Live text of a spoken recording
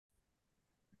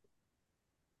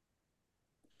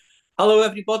Hello,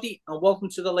 everybody, and welcome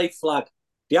to the Late Flag,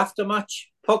 the aftermatch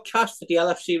podcast for the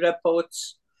LFC Red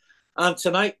Poets. And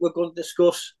tonight we're going to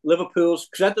discuss Liverpool's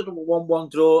creditable 1-1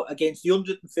 draw against the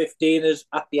 115ers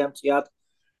at the Etihad.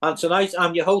 And tonight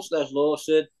I'm your host, Les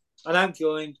Lawson, and I'm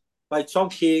joined by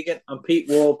Tom Keegan and Pete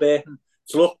Warburton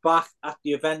to look back at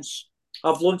the events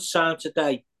of lunchtime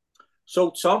today.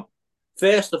 So, Tom,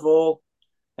 first of all,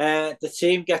 the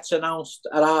team gets announced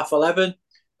at 11:30.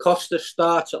 Costa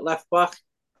starts at left back.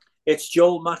 It's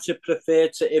Joel Matip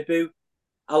preferred to Ibu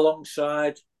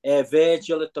alongside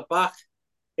Virgil at the back.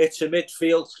 It's a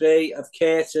midfield three of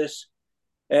Curtis,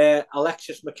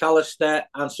 Alexis McAllister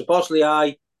and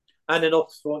Szoboszlai. And then up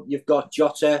front, you've got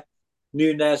Jota,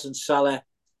 Nunes and Salah.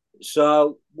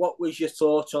 So what was your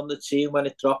thoughts on the team when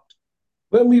it dropped?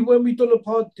 When we done a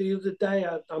pod the other day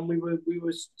and we were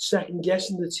second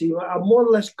guessing the team, I more or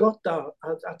less got that.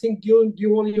 I think the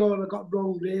only one I got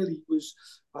wrong really was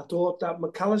I thought that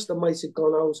McAllister might have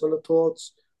gone out, and I thought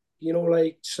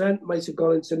like Trent might have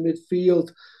gone into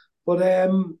midfield. But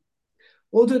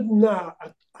other than that,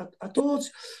 I thought,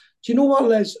 do you know what,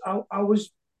 Les? I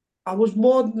was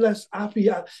more than less happy.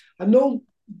 I know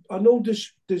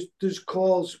there's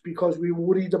calls because we were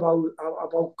worried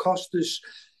about Costas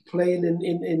playing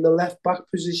in the left back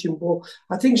position, but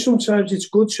I think sometimes it's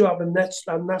good to have a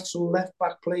natural left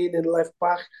back playing in left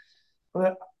back.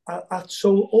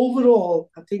 So overall,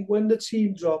 I think when the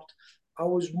team dropped, I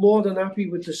was more than happy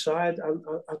with the side, and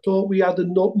I thought we had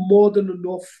more than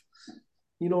enough,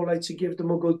 to give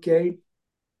them a good game.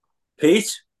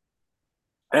 Pete,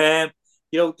 the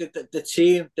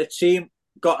team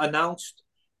got announced.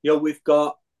 We've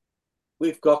got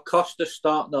Costa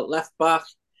starting at left back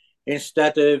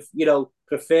instead of,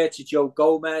 preferred to Joe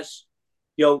Gomez.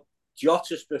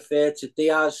 Jota's preferred to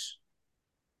Diaz.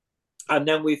 And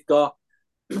then we've got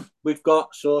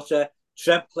sort of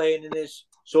Trent playing in his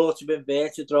sort of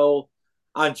inverted role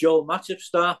and Joel Matip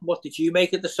starting. What did you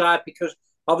make of the side? Because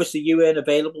obviously you weren't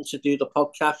available to do the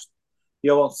podcast,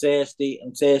 on Thursday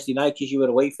night because you were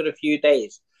away for a few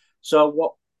days.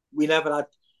 So we never had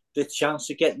the chance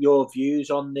to get your views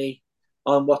on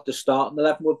what the starting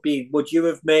 11 would be. Would you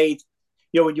have made,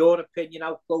 in your opinion,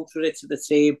 how close were it to the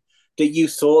team that you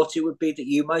thought it would be that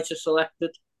you might have selected?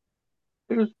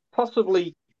 It was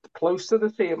possibly close to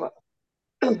the team.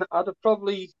 I'd have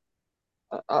probably,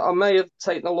 I may have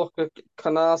taken a look at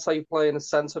Canate playing a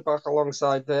centre back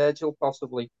alongside Virgil,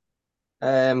 possibly.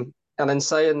 And in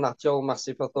saying that, Joel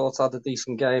Matip, I thought had a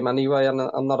decent game anyway, and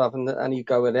I'm not having any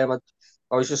go at him.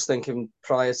 I was just thinking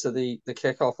prior to the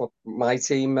kickoff what my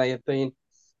team may have been,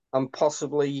 and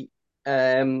possibly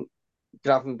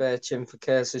Gravenberch in for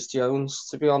Curtis Jones,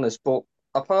 to be honest. But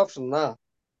apart from that,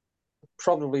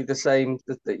 probably the same.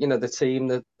 The team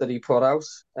that he put out.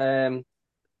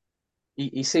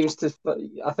 He seems to.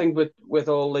 I think with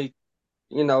all the,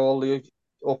 all the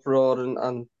uproar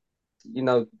and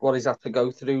what he's had to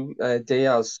go through,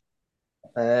 Diaz.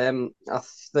 I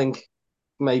think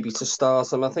maybe to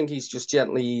start him, I think he's just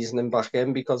gently easing him back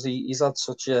in because he's had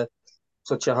such a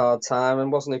hard time,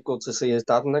 and wasn't it good to see his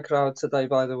dad in the crowd today,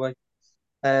 by the way?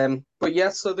 But yeah,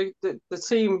 so the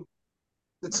team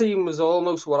was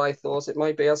almost what I thought it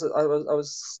might be. I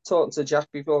was talking to Jack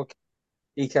before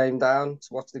he came down to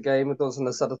watch the game with us, and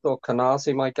I said I thought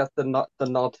Canate might get the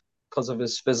nod because of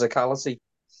his physicality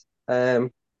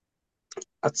at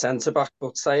centre back.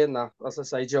 But saying that, as I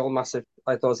say, Joel Matip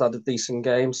I thought had a decent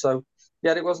game. So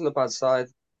yeah, it wasn't a bad side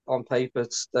on paper.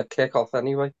 It's the kick-off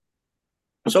anyway.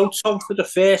 So, Tom, for the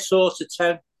first sort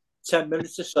of 10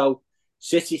 minutes or so,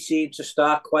 City seemed to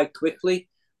start quite quickly,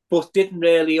 but didn't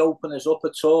really open us up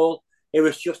at all. It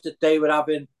was just that they were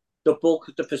having the bulk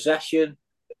of the possession,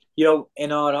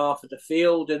 in our half of the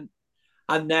field.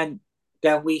 And then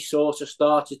we sort of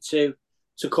started to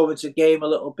come into the game a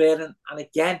little bit. And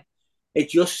again, it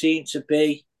just seemed to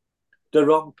be the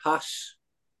wrong pass,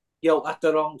 at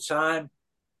the wrong time.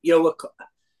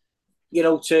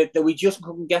 That we just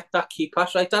couldn't get that key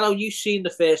pass right. I don't know, you've seen the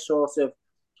first sort of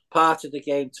part of the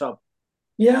game, Tom.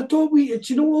 Yeah, I thought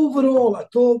overall, I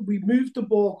thought we moved the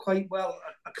ball quite well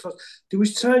because there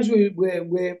was times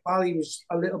where Ali was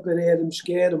a little bit here and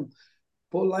scared him.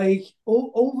 But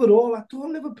overall, I thought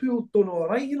Liverpool done all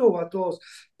right. I thought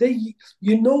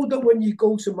that when you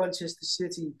go to Manchester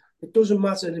City, it doesn't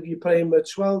matter if you play him at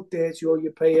 12:30 or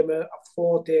you play him at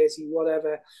 4:30,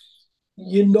 whatever.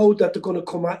 You know that they're going to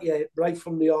come at you right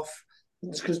from the off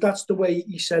because that's the way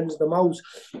he sends them out.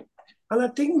 And I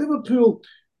think Liverpool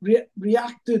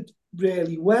reacted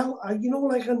really well. I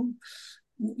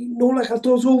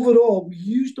thought overall we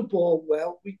used the ball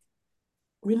well.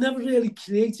 we never really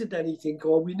created anything,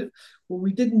 or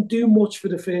we didn't do much for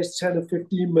the first 10 or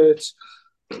 15 minutes.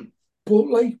 But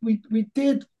like we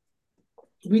did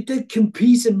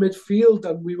compete in midfield,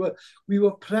 and we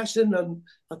were pressing, and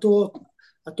I thought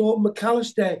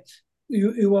McAllister,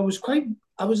 who I was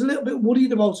a little bit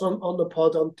worried about on the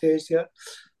pod on Thursday.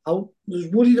 I was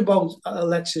worried about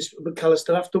Alexis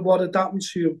McAllister after what had happened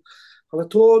to him, and I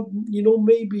thought,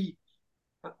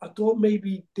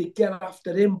 maybe they'd get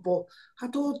after him, but I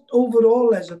thought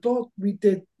overall, I thought we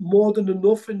did more than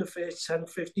enough in the first 10,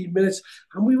 15 minutes,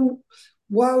 and we were,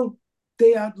 while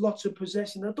they had lots of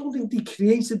possession, I don't think they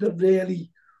created a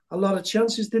lot of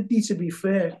chances, did they, to be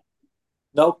fair?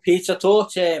 No, Peter, I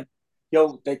thought, they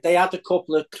had a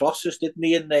couple of crosses, didn't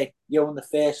they, in the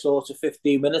first sort of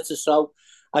 15 minutes or so,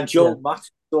 and Joe Matt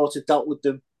sort of dealt with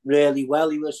them really well.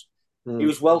 He was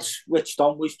well switched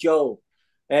on, was Joe.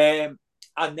 And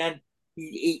then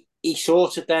he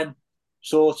sort of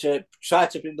tried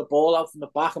to bring the ball out from the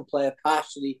back and play a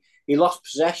pass, and he lost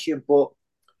possession, but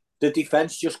the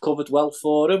defence just covered well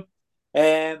for him.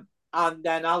 And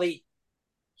then Ali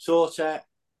sort of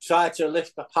tried to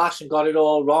lift the pass and got it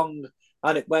all wrong,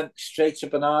 and it went straight to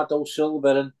Bernardo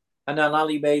Silva, and then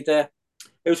Ali made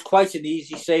it was quite an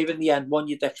easy save in the end, one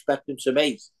you'd expect him to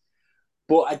make.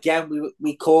 But again,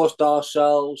 we caused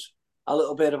ourselves a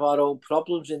little bit of our own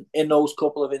problems in those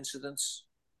couple of incidents.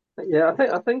 Yeah,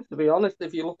 I think to be honest,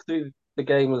 if you look through the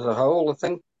game as a whole, I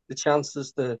think the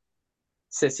chances the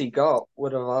City got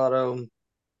were of our own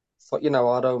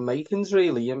makings,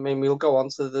 really. I mean, we'll go on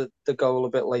to the goal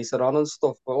a bit later on and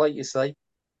stuff, but like you say,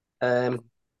 we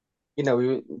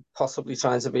were possibly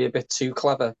trying to be a bit too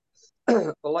clever.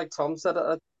 But like Tom said,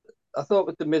 I thought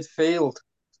with the midfield,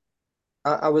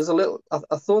 I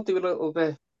thought they were a little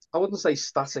bit, I wouldn't say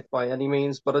static by any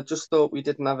means, but I just thought we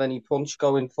didn't have any punch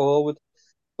going forward.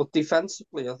 But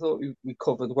defensively, I thought we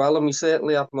covered well, and we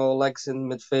certainly had more legs in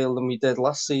midfield than we did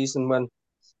last season when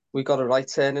we got a right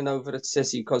turning over at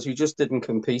City, because we just didn't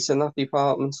compete in that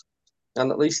department.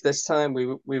 And at least this time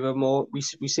we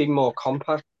seemed more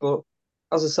compact. But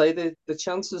as I say, the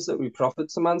chances that we proffered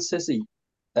to Man City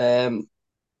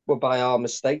were by our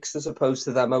mistakes as opposed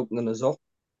to them opening us up.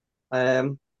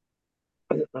 And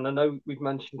I know we've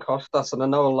mentioned Costas, and I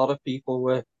know a lot of people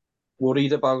were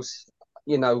worried about,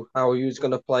 how he was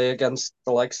going to play against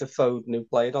the likes of Foden, who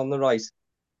played on the right.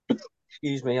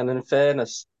 Excuse me. And in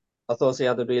fairness, I thought he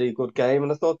had a really good game,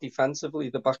 and I thought defensively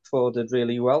the back four did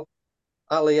really well.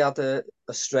 Ali had a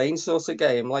strange sort of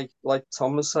game, like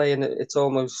Tom was saying. It's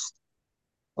almost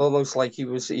like he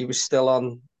was still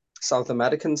on South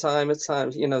American time at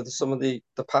times. Some of the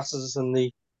passes and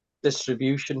the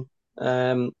distribution,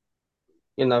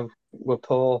 were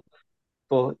poor.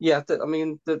 But yeah,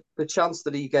 the chance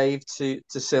that he gave to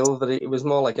Silva, it was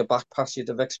more like a back pass. You'd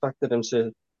have expected him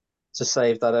to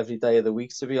save that every day of the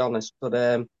week, to be honest. But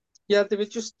they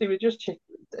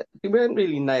weren't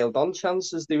really nailed on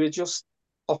chances. They were just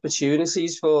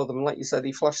opportunities for them. Like you said,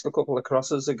 he flashed a couple of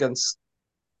crosses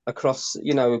across,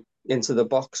 into the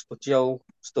box, but Joel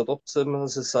stood up to him.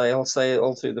 As I say, I'll say it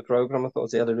all through the programme, I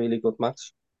thought he had a really good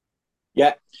match.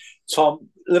 Yeah, Tom,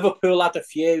 Liverpool had a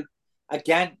few.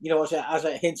 Again, as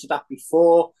I hinted at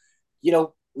before,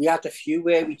 we had a few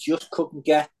where we just couldn't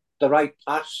get the right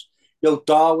pass.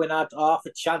 Darwin had half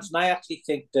a chance, and I actually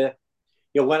think that,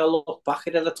 when I look back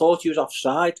at it, I thought he was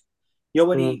offside.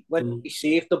 When he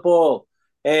received the ball.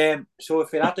 So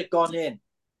if it had gone in,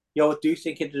 I do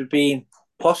think it would have been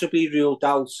possibly ruled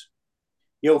out,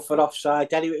 for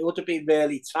offside. Anyway, it would have been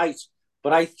really tight.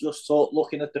 But I just thought,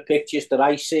 looking at the pictures that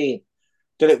I seen,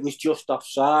 that it was just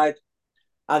offside.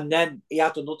 And then he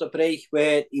had another break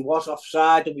where he was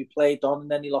offside and we played on,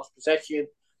 and then he lost possession.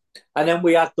 And then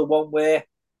we had the one where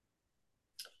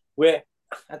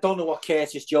I don't know what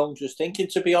Curtis Jones was thinking,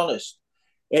 to be honest,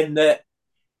 in that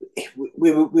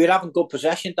we were having good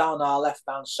possession down our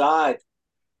left-hand side,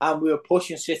 and we were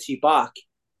pushing City back,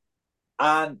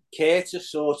 and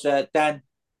Curtis sort of then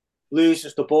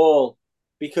loses the ball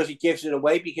because he gives it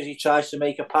away, because he tries to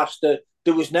make a pass that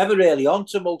was never really on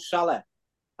to Mo Salah.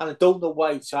 And I don't know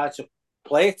why he tried to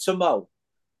play it to Mo.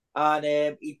 And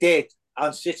he did.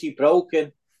 And City broke.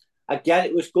 And again,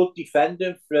 it was good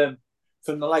defending from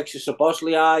the likes of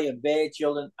Szoboszlai and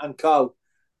Virgil and co.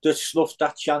 that snuffed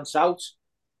that chance out.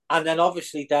 And then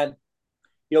obviously then,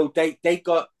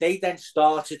 they then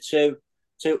started to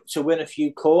win a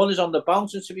few corners on the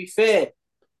bounce. And to be fair,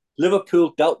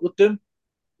 Liverpool dealt with them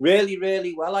really,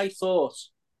 really well, I thought.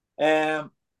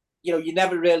 You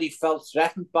never really felt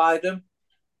threatened by them.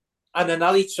 And then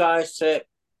Ali tries to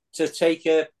take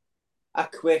a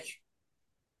quick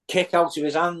kick out of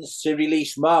his hands to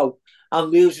release Mo and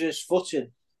loses his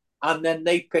footing and then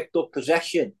they picked up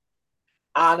possession.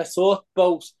 And I thought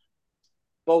both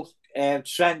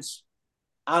Trent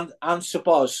and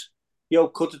Sabos,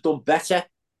 could have done better,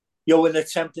 in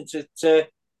attempting to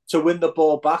win the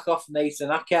ball back off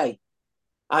Nathan Ake.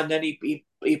 And then he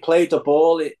played the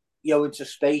ball, into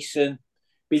space and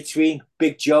between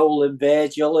Big Joel and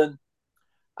Virgil, and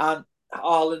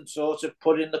Haaland sort of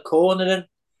put in the corner. And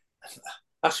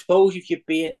I suppose if you're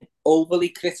being overly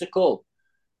critical,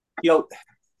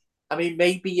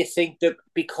 maybe you think that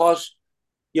because,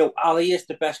 Ali is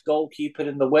the best goalkeeper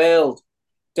in the world,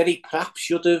 that he perhaps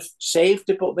should have saved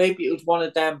it, but maybe it was one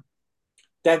of them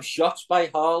shots by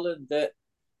Haaland that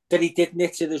he didn't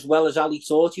hit it as well as Ali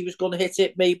thought he was going to hit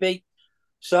it, maybe.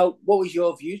 So what was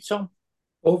your view, Tom?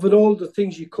 Overall, the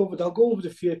things you covered, I'll go over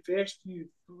the first few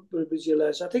with you,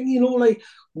 Les. I think, like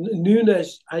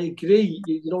Nunes, I agree,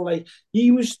 like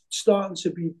he was starting to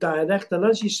be direct. And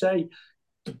as you say,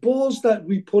 the balls that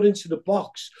we put into the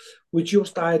box were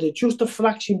just either just a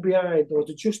fraction behind or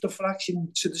just a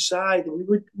fraction to the side.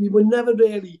 We never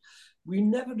really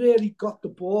got the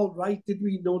ball right, did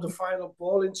we? The final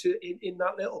ball in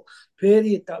that little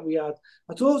period that we had.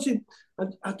 I've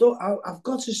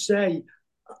got to say,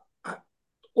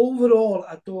 overall,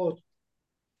 I thought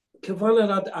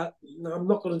Cavani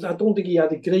I don't think he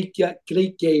had a great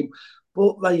game,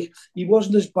 but like he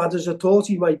wasn't as bad as I thought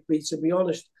he might be, to be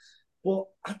honest. But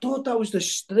I thought that was the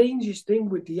strangest thing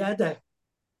with the header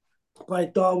by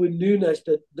Darwin Nunes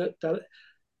that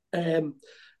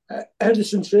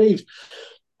Ederson saved.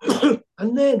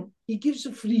 And then he gives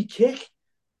a free kick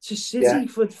to City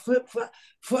for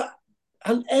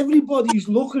and everybody's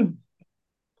looking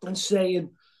and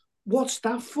saying, what's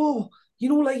that for?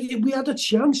 Like we had a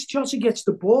chance. Jota gets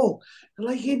the ball.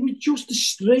 Like it was just the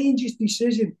strangest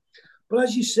decision. But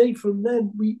as you say, from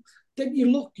then you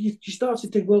start to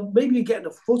think, well, maybe you're getting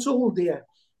a foothold there.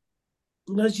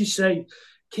 And as you say,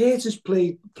 Curtis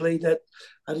played a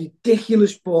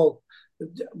ridiculous ball. I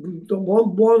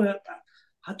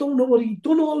don't know what he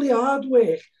done, all the hard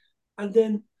work, and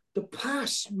then the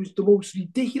pass was the most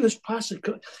ridiculous pass.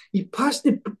 He passed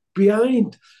it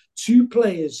behind two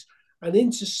players and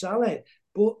into Salah,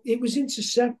 but it was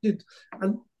intercepted,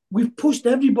 and we've pushed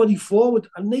everybody forward,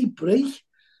 and they break.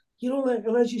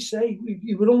 And as you say,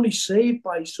 we were only saved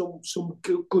by some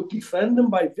good defending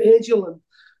by Virgil and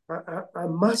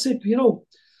Matip,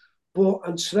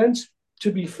 and Trent,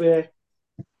 to be fair.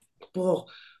 But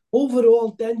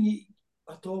overall, then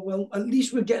I thought, well, at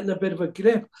least we're getting a bit of a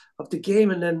grip of the game,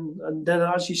 and then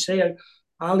as you say,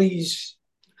 Ali's.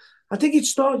 I think it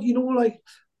started, like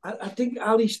I think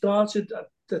Ali started. I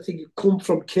think it come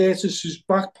from Curtis's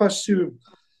back pass to him,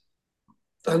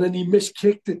 and then he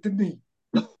miskicked it, didn't he?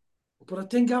 But I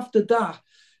think after that,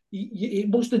 it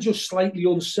must have just slightly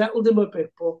unsettled him a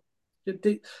bit. But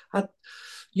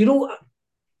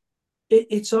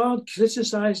it's hard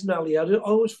criticising Ali. I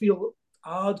always feel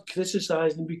hard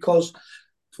criticising him because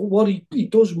for what he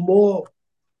does more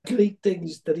great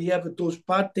things than he ever does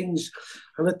bad things.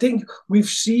 And I think we've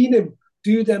seen him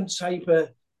do them type of,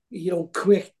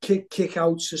 quick kick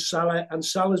out to Salah, and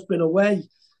Salah's been away.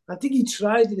 I think he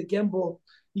tried it again, but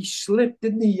he slipped,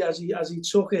 didn't he, as he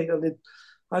took it, and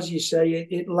as you say,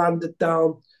 it landed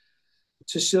down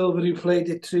to Silva, who played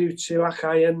it through to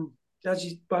Akai, and I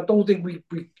don't think we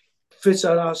fit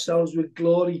ourselves with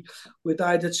glory with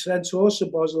either Trent or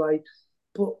Szoboszlai.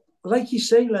 But like you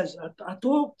say, Les, I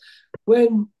thought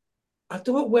when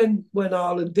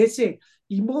Haaland did it,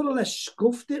 he more or less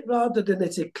scuffed it rather than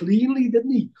hit it cleanly,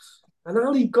 didn't he? And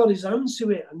Ali got his hands to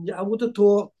it, and I would have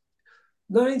thought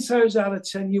 9 times out of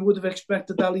 10 you would have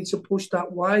expected Ali to push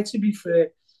that wide, to be fair.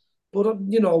 But,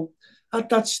 at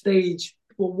that stage,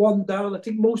 we're one down. I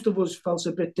think most of us felt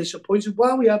a bit disappointed.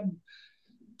 While we hadn't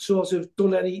sort of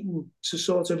done anything to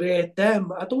sort of hurt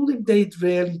them, I don't think they'd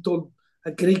really done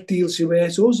a great deal to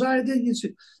hurt us either.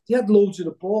 They had loads of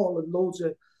the ball and loads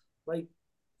of, like,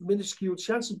 minuscule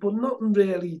chances, but nothing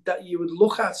really that you would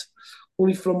look at,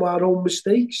 only from our own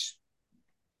mistakes.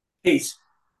 Pete,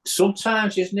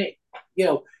 sometimes, isn't it,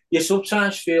 you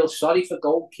sometimes feel sorry for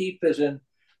goalkeepers and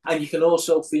you can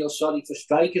also feel sorry for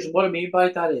strikers. And what I mean by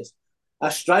that is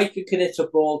a striker can hit a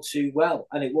ball too well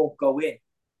and it won't go in.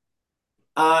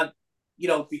 And,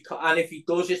 and if he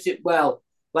does hit it well,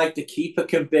 like the keeper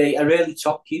can be, a really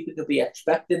top keeper can be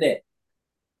expecting it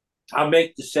and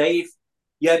make the save.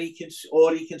 Yeah, he can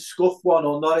scuff one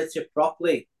or not hit it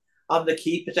properly. And the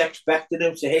keeper's expecting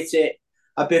him to hit it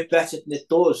a bit better than it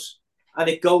does. And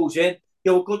it goes in.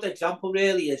 A good example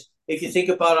really is if you think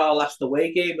about our last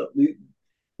away game at Luton,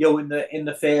 in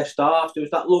the first half, there was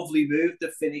that lovely move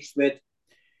that finished with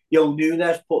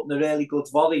Nunes putting a really good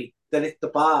volley that hit the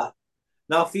bar.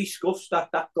 Now, if he scuffs that,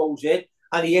 that goes in,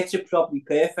 and he hits it probably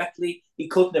perfectly. He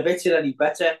couldn't have hit it any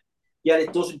better, yet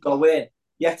it doesn't go in.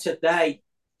 Yet today,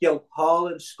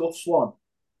 Haaland scuffs one,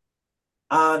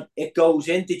 and it goes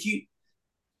in. Did you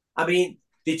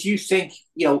think,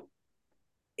 it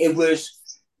was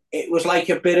like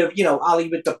a bit of, Ali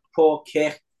with the poor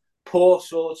kick, poor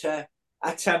sort of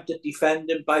attempted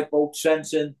defending by both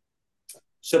Trent and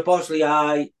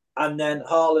Szoboszlai, and then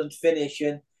Haaland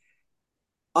finishing.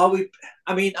 I'm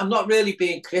not really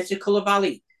being critical of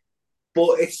Ali,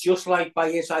 but it's just like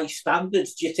by his high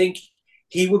standards. Do you think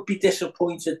he would be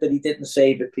disappointed that he didn't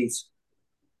save it, Pete?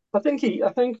 I think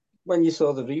when you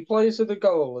saw the replays of the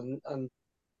goal and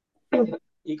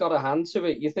he got a hand to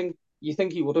it, you think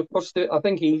he would have pushed it. I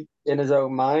think he, in his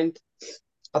own mind,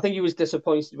 I think he was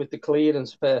disappointed with the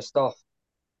clearance first off,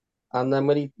 and then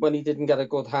when he didn't get a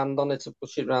good hand on it to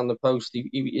push it around the post,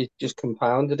 he just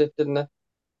compounded it, didn't it?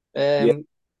 Yeah.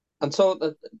 And so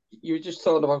you were just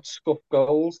talking about scuff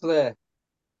goals there,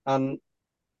 and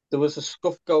there was a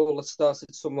scuff goal that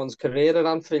started someone's career at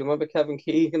Anfield. Remember Kevin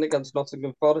Keegan against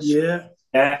Nottingham Forest? Yeah.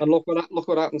 And look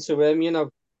what happened to him,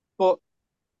 But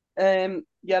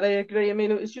yeah, I agree. I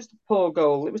mean, it was just a poor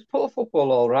goal. It was poor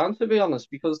football all round, to be honest,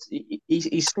 because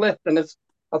he slipped, and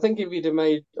I think if he'd have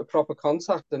made a proper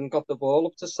contact and got the ball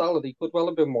up to Salah, he could well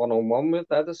have been 1-on-1 with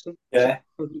Ederson. Yeah.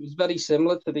 It was very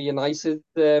similar to the United,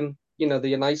 the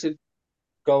United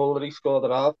goal that he scored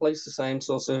at our place, the same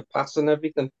sort of pass and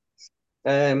everything.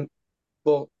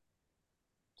 But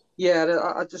yeah,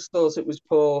 I just thought it was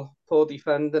poor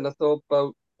defending. I thought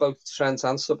both Trent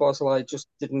and Szoboszlai just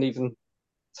didn't even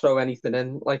throw anything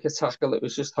in like a tackle. It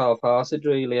was just half-hearted,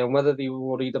 really. And whether they were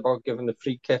worried about giving a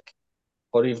free kick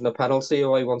or even a penalty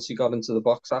away once he got into the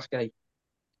box, okay.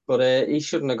 But he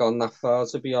shouldn't have gone that far,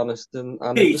 to be honest. And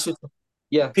Pete, it was just,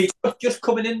 yeah. Pete, just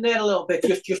coming in there a little bit,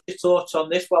 just your thoughts on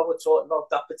this while we're talking about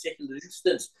that particular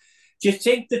instance. Do you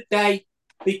think that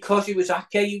because he was Ake,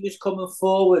 he was coming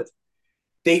forward,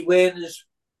 they weren't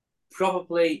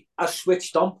probably as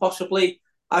switched on, possibly,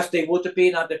 as they would have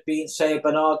been had it been, say,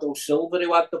 Bernardo Silva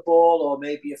who had the ball, or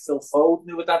maybe a Phil Foden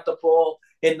who had the ball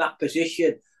in that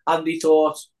position, and they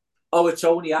thought, oh, it's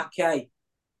only Ake,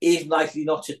 he's likely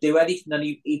not to do anything, and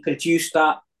he produced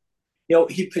that.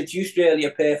 He produced really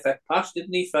a perfect pass,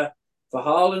 didn't he, for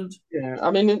Haaland? Yeah, I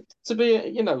mean, to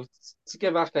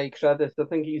give Ake credit, I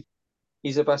think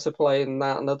he's a better player than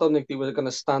that, and I don't think they were going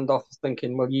to stand off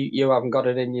thinking, well, you haven't got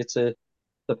it in you to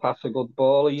pass a good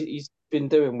ball. He's been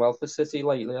doing well for City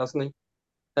lately, hasn't he?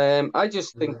 I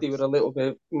just think they were a little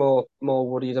bit more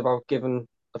worried about giving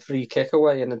a free kick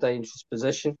away in a dangerous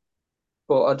position.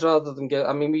 But I'd rather than give.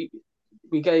 I mean,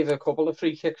 we gave a couple of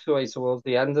free kicks away towards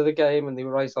the end of the game, and they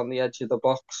were right on the edge of the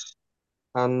box.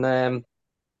 And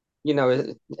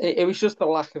it was just a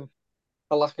lack of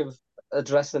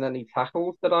addressing any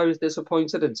tackles that I was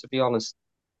disappointed in, to be honest.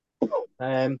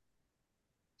 They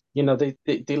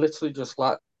literally just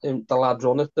let the lad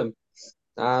run at them,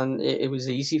 and it was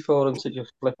easy for him to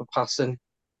just flip a pass in.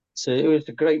 So it was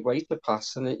a great way to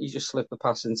pass, and he just slipped the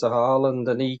pass into Haaland,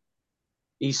 and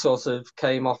he sort of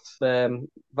came off Van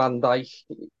Dijk.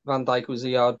 Van Dijk was a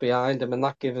yard behind him, and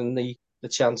that gave him the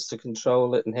chance to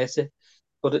control it and hit it.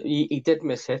 But he did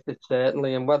miss hit it,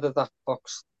 certainly, and whether that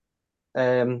boxed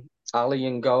Ali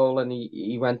in goal and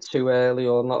he went too early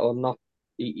or not,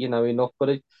 enough.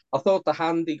 But I thought the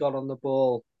hand he got on the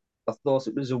ball, I thought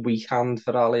it was a weak hand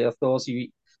for Ali. I thought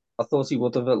he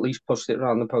would have at least pushed it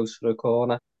around the post for a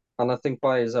corner. And I think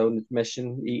by his own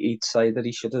admission, he'd say that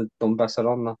he should have done better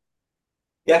on that.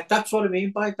 Yeah, that's what I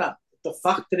mean by that. The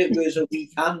fact that it was a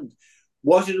weak hand,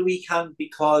 was it a weak hand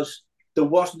because there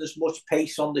wasn't as much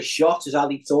pace on the shot as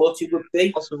Ali thought it would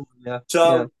be? Possibly, yeah.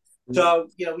 So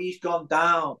he's gone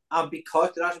down, and because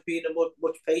there hasn't been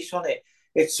much pace on it,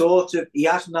 it's sort of, he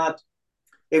hasn't had,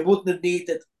 it wouldn't have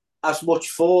needed as much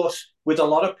force with a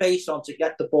lot of pace on to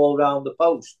get the ball round the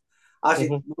post as it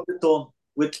would have done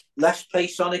with less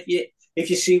pace on, if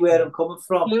you see where I'm coming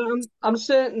from. Yeah, I'm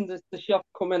certain that the shot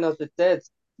coming as it did,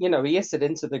 he hit it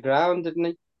into the ground, didn't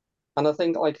he? And I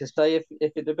think, like I say, if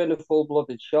it had been a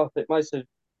full-blooded shot, it might have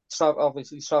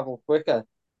obviously travelled quicker,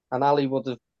 and Ali would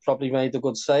have probably made a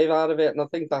good save out of it. And I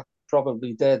think that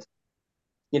probably did,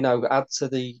 add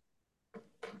to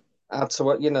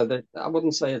what, I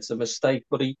wouldn't say it's a mistake,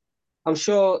 but I'm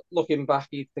sure looking back,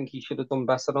 he'd think he should have done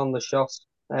better on the shot.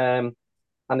 And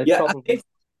it probably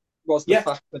was the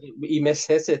fact that he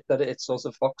mishit it, that it sort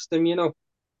of foxed him,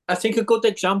 I think a good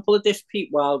example of this, Pete,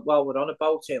 while we're on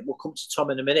about it, we'll come to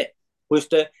Tom in a minute, was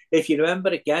that, if you remember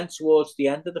again, towards the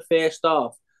end of the first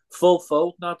half, Phil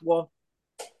Foden had one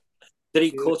that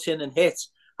he cut in and hit,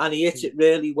 and he hit it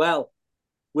really well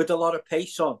with a lot of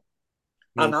pace on.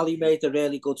 And Ali made a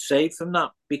really good save from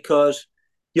that because,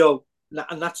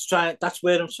 and that's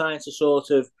where I'm trying to sort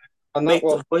of make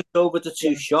the point over the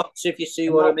two shots, if you see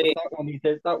what I mean.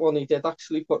 That one he did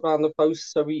actually put round the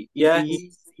post, so he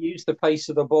used the pace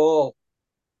of the ball,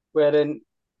 wherein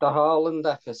the Haaland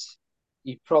effort,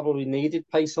 he probably needed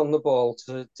pace on the ball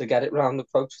to get it round the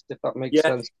post, if that makes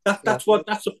sense. That's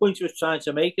the point he was trying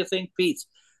to make, I think, Pete,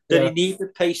 that he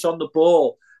needed pace on the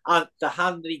ball. And the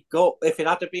hand that he got, if it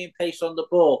had been pace on the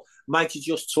ball, might have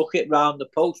just took it round the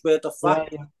post, where the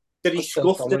fact that he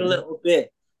scuffed it a little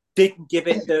bit didn't give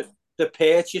it the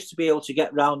purchase to be able to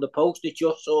get round the post. It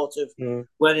just sort of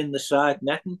went in the side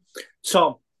netting.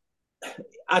 Tom,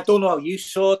 I don't know how you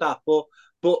saw that,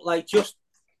 but like, just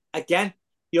again,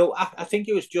 I think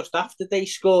it was just after they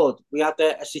scored, we had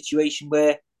a situation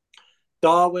where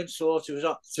Darwin sort of was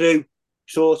up through,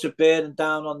 sort of bearing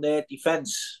down on their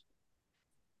defence.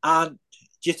 And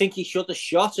do you think he should have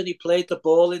shot and he played the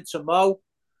ball into Mo?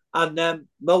 And then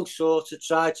Mo sort of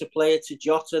tried to play it to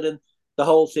Jota and the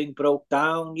whole thing broke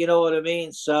down, you know what I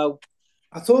mean? So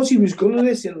I thought he was going to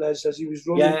this in Les as he was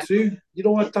running through.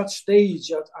 At that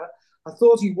stage, I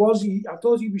thought he was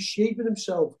shaping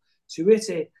himself to hit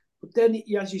it. But then,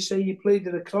 as you say, he played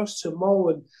it across to Mo,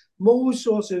 and Mo was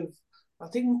sort of, I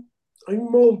think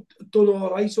Mo done all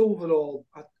right overall.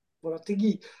 But I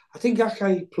think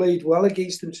Akai played well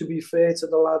against him, to be fair to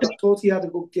the lad. I thought he had a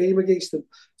good game against him.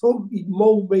 I thought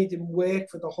Mo made him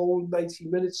work for the whole 90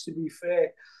 minutes, to be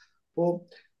fair. But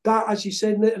that, as you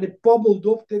said, and it bobbled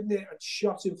up, didn't it, and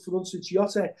shot in front of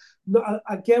Jota.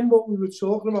 Again, what we were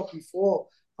talking about before,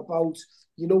 about,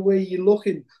 where you're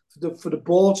looking for the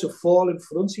ball to fall in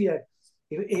front of you.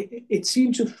 It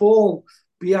seemed to fall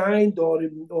behind or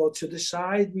to the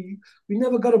side. We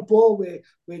never got a ball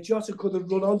where Jota could have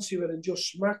run onto it and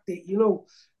just smacked it.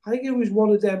 I think it was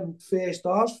one of them first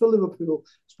halves for Liverpool,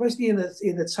 especially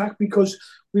in attack, because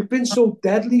we've been so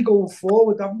deadly going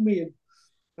forward, haven't we?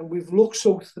 And we've looked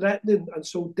so threatening and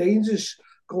so dangerous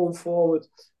going forward.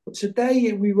 But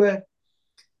today we were,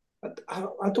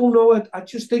 I don't know, I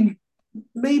just think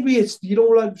maybe it's,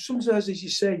 like sometimes, as you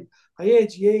say, I heard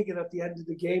Jürgen at the end of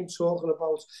the game talking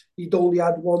about he'd only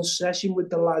had one session with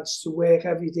the lads to work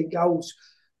everything out.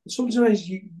 And sometimes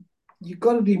you've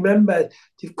got to remember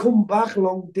they've come back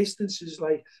long distances.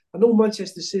 Like, I know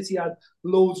Manchester City had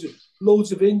loads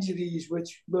of injuries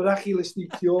which miraculously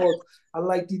cured, and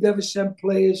like they never sent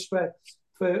players for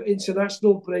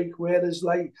international break, whereas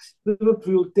like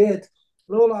Liverpool did,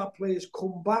 and all our players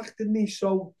come back, didn't they?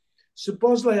 So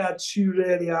Szoboszlai had 2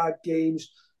 really hard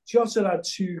games. Jota had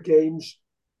 2 games.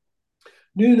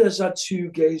 Nunes had 2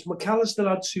 games. McAllister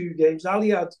had 2 games. Ali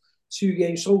had 2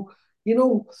 games. So,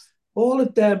 all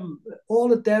of them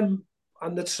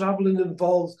and the travelling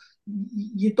involved,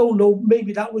 you don't know.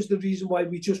 Maybe that was the reason why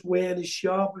we just weren't as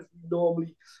sharp as we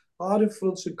normally are in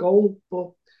front of goal.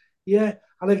 But, yeah,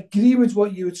 and I agree with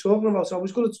what you were talking about. So I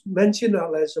was going to mention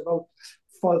that, Les, about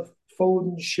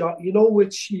Foden's shot,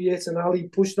 which he hit and Ali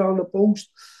pushed down the post.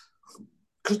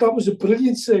 Because that was a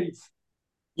brilliant save.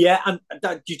 Yeah, and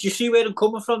did you see where I'm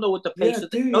coming from, though, with the pace of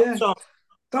the shot?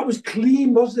 That was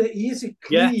clean, wasn't it? He hit it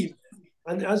clean. Yeah.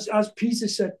 And as Peter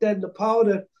said then, the power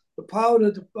of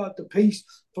the pace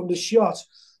from the shot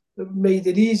made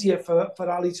it easier for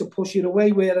Ali to push it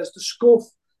away, whereas the scuff,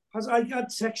 as I had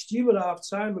texted you at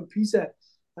half-time, and Peter,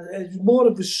 it was more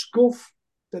of a scuff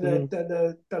than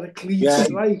a clean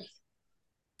strike.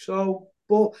 So,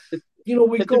 but, we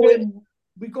go in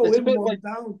one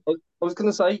down. I was going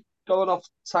to say, going off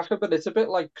tackle, but it's a bit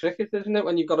like cricket, isn't it?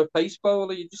 When you've got a pace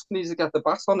bowler, you just need to get the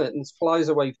bat on it and it flies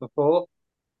away for 4.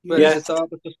 Whereas it's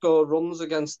harder to score runs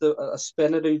against a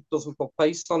spinner who doesn't put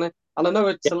pace on it. And I know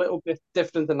it's a little bit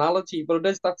different analogy, but it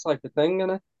is that type of thing,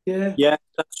 isn't it? Yeah,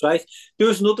 that's right. There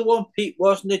was another one, Pete,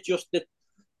 wasn't it? Just that,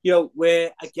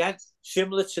 where, again,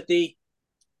 similar to the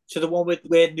one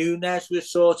where Nunes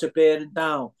was sort of bearing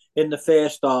down in the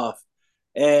first half.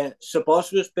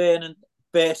 Szoboszlai was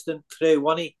bursting through,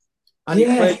 wasn't he? And he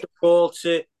played the ball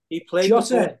to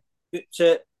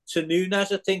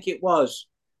Nunes, I think it was.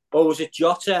 Or was it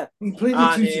Jota? He played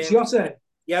it through to Jota.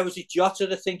 Yeah, was it Jota?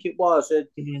 I think it was.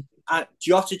 And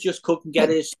Jota just couldn't get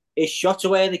his shot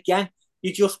away. And again,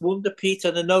 you just wonder, Peter,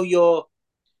 and I know we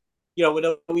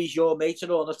know he's your mate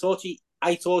and all. And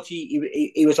I thought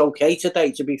he was okay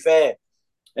today, to be fair.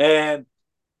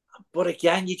 But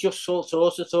again, you just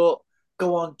also thought,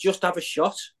 go on, just have a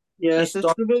shot. Yeah,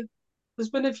 there's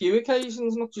been a few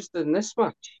occasions, not just in this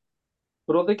match,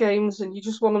 but other games, and you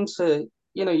just want them to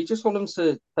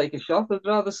take a shot. I'd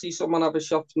rather see someone have a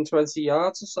shot from 20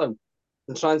 yards or so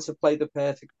and trying to play the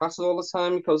perfect pass all the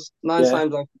time, because nine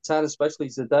times out of 10, especially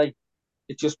today,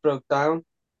 it just broke down.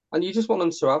 And you just want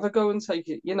them to have a go and take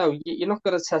it. You know, you're not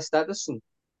going to test Edison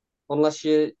unless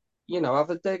you know, have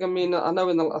a dig. I mean, I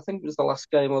know I think it was the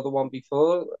last game or the one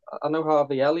before, I know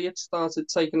Harvey Elliott started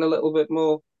taking a little bit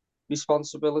more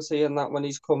responsibility in that when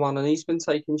he's come on, and he's been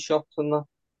taking shots and that.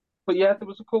 But yeah, there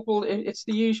was a couple. It's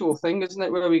the usual thing, isn't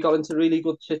it, where we got into really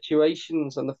good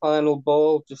situations and the final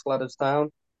ball just let us down.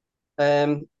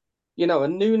 You know,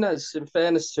 and Nunes, in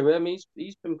fairness to him, he's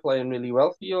been playing really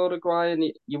well for Uruguay, and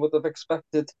you would have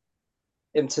expected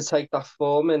him to take that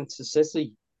form into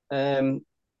City. And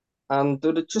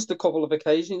there were just a couple of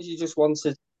occasions you just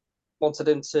wanted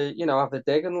him to, you know, have a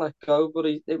dig and let go. But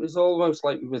it was almost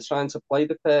like we were trying to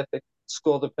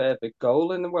score the perfect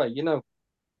goal in a way, you know.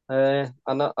 And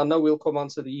I know we'll come on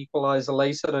to the equaliser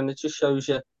later, and it just shows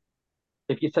you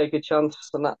if you take a chance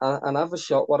and have a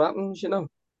shot, what happens, you know.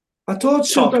 I thought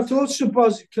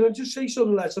Sabaz, can I just say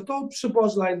something less? I thought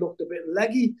Sabazline looked a bit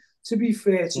leggy, to be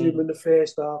fair to him in the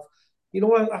first half. You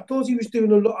know, I thought he was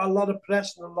doing a lot of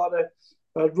press and a lot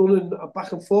of running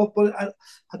back and forth, but I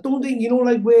don't think, you know,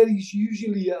 like where he's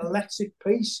usually at electric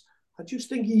pace, I just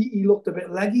think he looked a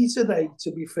bit leggy today,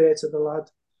 to be fair to the lad.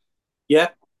 Yeah,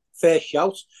 fair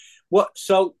shout.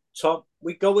 So, Tom,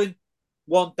 we go in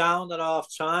one down at half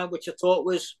time, which I thought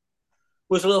was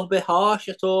a little bit harsh.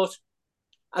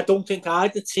 I don't think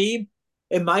either team,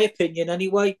 in my opinion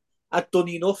anyway, had done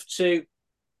enough to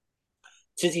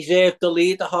deserve the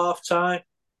lead at half time.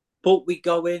 But we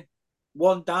go in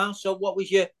one down. So what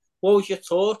was your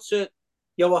thoughts at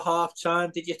half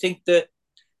time? Did you think that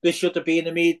there should have been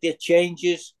immediate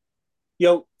changes,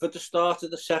 for the start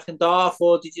of the second half,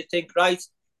 or did you think, right,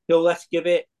 let's give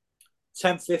it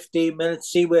 10, 15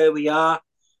 minutes, see where we are,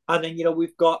 and then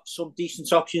we've got some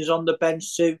decent options on the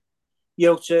bench to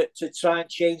try and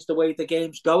change the way the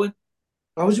game's going?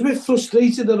 I was a bit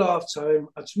frustrated at half time.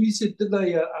 I tweeted, didn't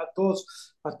I? I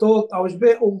thought I was a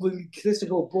bit overly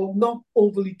critical, but not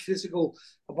overly critical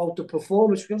about the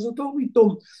performance, because I thought we'd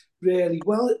done really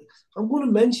well. I'm going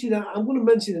to mention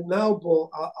it now, but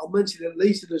I'll mention it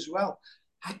later as well.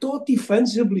 I thought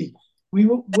defensively we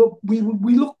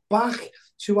look back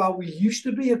to how we used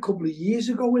to be a couple of years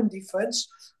ago in defence.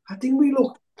 I think we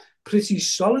look pretty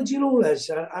solid,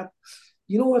 Les. I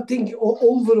think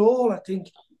overall,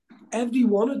 every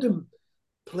one of them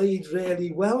played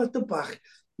really well at the back.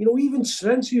 Even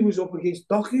Trent, who was up against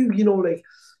Doku,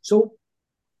 so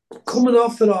coming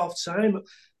off at half time,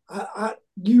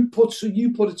 you put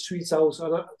a tweet out,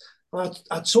 and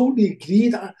I totally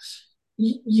agreed.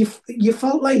 You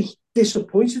felt like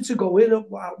disappointed to go in at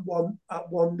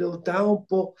 1-0 down,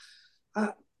 but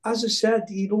as I said,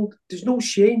 there's no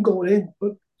shame going in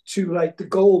but to the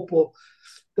goal. But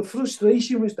the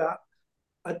frustration was that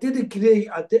I did agree.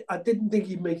 I didn't think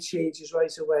he'd make changes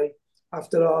right away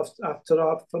after half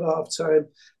time.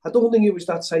 I don't think it was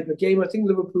that type of game. I think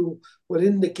Liverpool were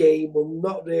in the game, were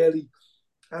not really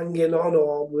hanging on,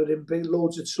 or were in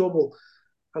loads of trouble.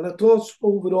 And I thought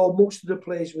overall most of the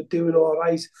players were doing all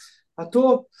right. I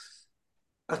thought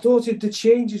if the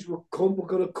changes were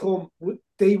going to come,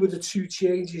 they were the two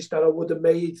changes that I would have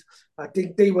made. I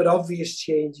think they were obvious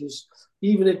changes.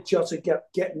 Even if Jota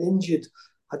getting injured,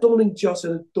 I don't think Jota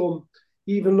had done,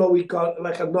 even though he got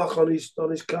like a knock on his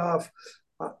calf,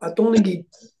 I don't think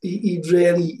he'd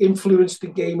really influenced the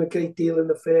game a great deal in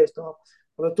the first half.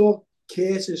 But I thought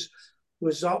Curtis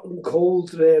was hot and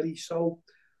cold, really. So,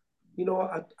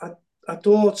 I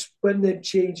thought when the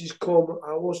changes come,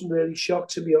 I wasn't really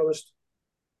shocked, to be honest.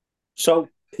 So,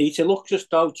 Peter, looks as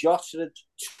though Jota had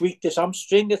tweaked his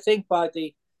hamstring, I think, by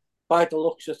the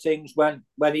looks of things when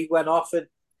he went off, and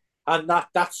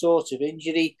that sort of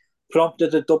injury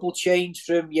prompted a double change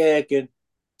from Jurgen,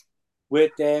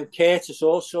 with Curtis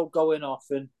also going off,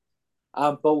 and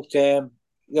both Gravenberch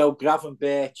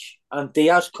and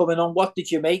Diaz coming on. What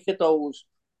did you make of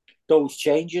those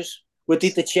changes? Were they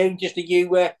the changes that you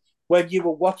were, when you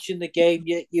were watching the game,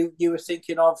 you were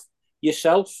thinking of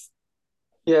yourself?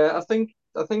 Yeah, I think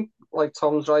like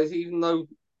Tom's right. Even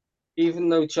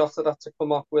though Jota had to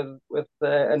come off with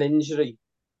an injury,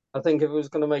 I think if it was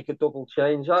going to make a double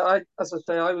change, as I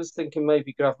say, I was thinking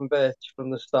maybe Gravenberch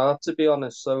from the start, to be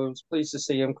honest. So I was pleased to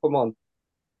see him come on.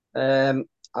 And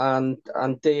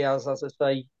Diaz, as I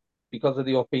say, because of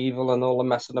the upheaval and all the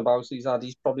messing about he's had,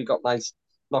 he's probably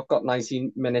not got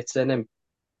 90 minutes in him.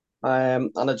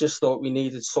 And I just thought we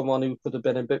needed someone who could have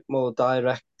been a bit more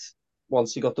direct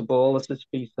once he got the ball at his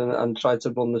feet and tried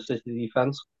to run the City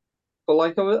defence.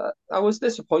 But I was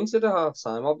disappointed at half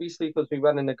time, obviously, because we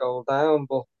went in a goal down.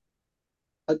 But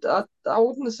I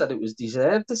wouldn't have said it was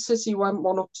deserved. The City went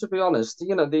one up, to be honest.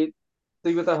 You know, they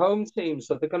were the home team,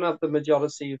 so they're going to have the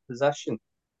majority of possession.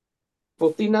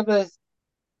 But they never,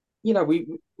 you know,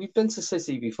 we've been to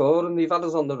City before, and they've had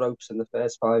us on the ropes in the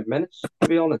first 5 minutes, to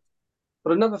be honest.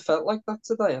 But I never felt like that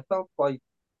today. I felt quite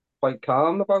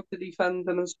calm about the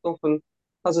defending and stuff. And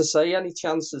as I say, any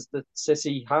chances that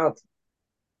City had,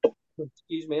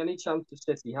 excuse me, any chances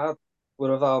City had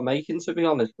were of our making, to be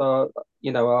honest. Or,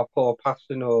 you know, our poor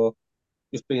passing or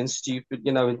just being stupid,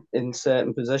 you know, in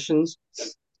certain positions.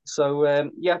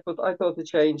 So yeah, but I thought the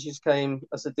changes came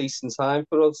as a decent time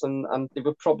for us, and they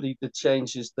were probably the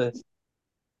changes that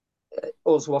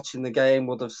us watching the game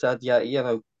would have said, yeah, you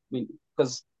know,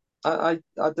 because I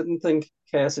didn't think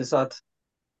Curtis had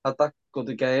that good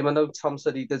a game. I know Tom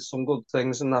said he did some good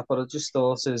things and that, but I just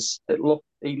thought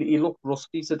he looked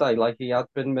rusty today, like he had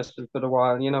been missing for a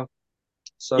while, you know.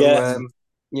 So Yeah,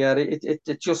 yeah,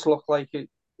 it just looked like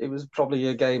it was probably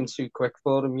a game too quick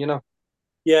for him, you know.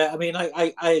 yeah. I mean,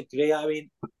 I agree. I mean,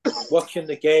 watching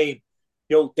the game,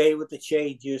 they were the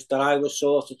changes that I was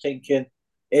sort of thinking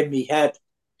in my head.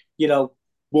 You know,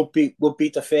 would be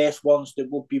the first ones that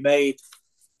would be made.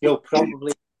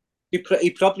 Probably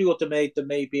he probably would have made them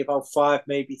maybe about 5,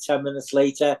 maybe 10 minutes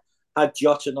later had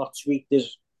Jota not tweaked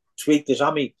his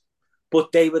hammy.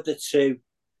 But they were the two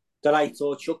that I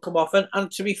thought should come off.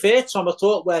 And to be fair, Tom, I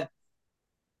thought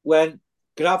when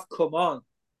Grav come on,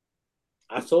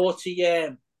 I thought he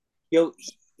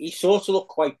sort of looked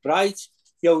quite bright.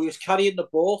 He was carrying the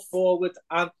ball forward,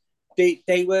 and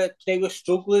they were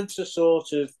struggling to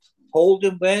sort of hold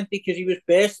him, weren't they? Because he was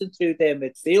bursting through their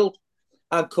midfield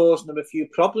and causing them a few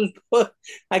problems. But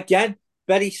again,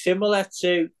 very similar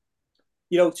to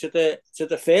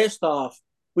the first half.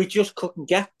 We just couldn't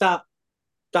get that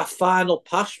final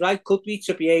pass right, could we,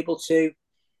 to be able to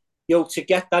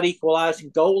get that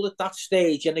equalising goal at that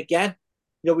stage. And again,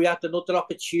 we had another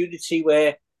opportunity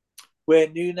where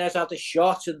Nunes had a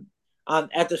shot and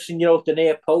Ederson, the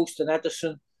near post, and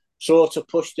Ederson sort of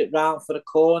pushed it round for a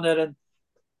corner,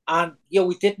 and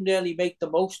we didn't really make the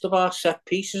most of our set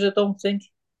pieces, I don't think.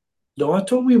 No, I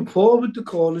thought we were poor with the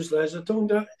corners, Les. I thought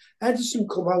that Edison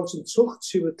come out and took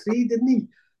 2 or 3, didn't he?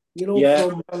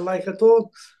 Yeah. I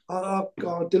thought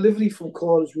our delivery from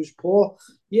corners was poor.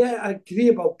 Yeah, I agree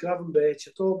about Gravenberch.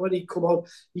 I thought when he come out,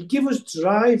 he gave us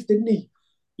drive, didn't he?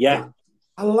 Yeah.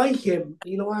 I like him.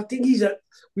 I think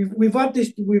we've had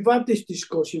this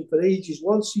discussion for ages.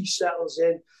 Once he settles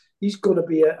in, he's going to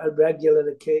be a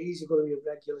regular. He's going to be a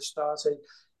regular starter.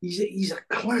 He's a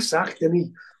class act,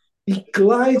 and he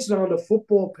glides around the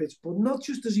football pitch, but not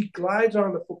just as he glides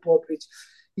around the football pitch,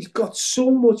 he's got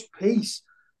so much pace,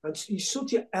 and he's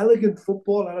such an elegant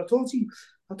footballer. I thought he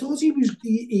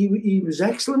was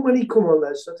excellent when he come on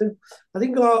this. I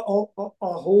think our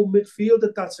whole midfield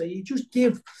at that stage, he just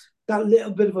give that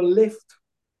little bit of a lift.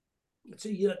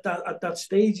 At that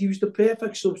stage, he was the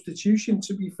perfect substitution.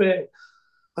 To be fair,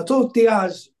 I thought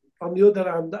Diaz, on the other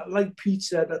hand, like Pete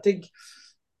said, I think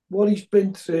what he's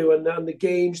been through and the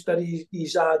games that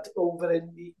he's had over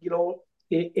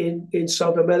in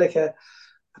South America,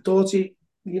 I thought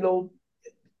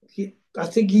I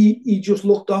think he just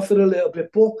looked off it a little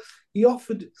bit, but he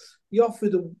offered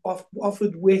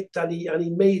width, and he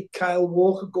made Kyle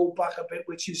Walker go back a bit,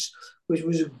 which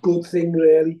was a good thing,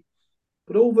 really.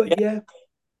 But yeah.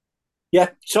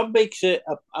 Tom makes a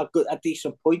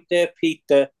decent point there, Pete.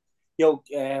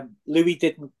 Louis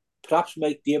didn't perhaps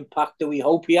make the impact that we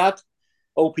hope he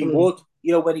would.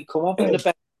 When he come on from the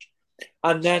bench,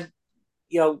 and then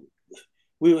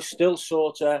we were still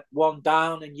sort of one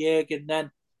down, and Jurgen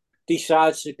then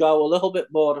decides to go a little bit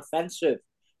more offensive,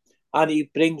 and he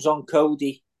brings on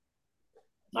Cody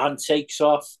and takes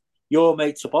off your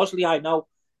mate Bosley. I know,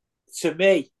 to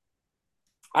me,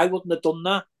 I wouldn't have done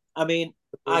that. I mean,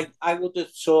 I would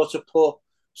have sort of put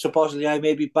Bosley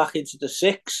maybe back into the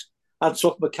 6 and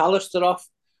took McAllister off,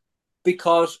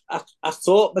 because I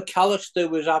thought McAllister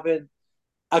was having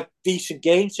a decent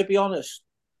game, to be honest.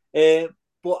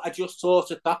 But I just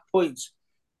thought at that point,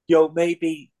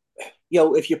 maybe,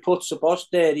 if you put Sabos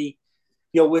there,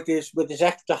 with his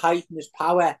extra height and his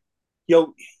power,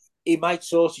 he might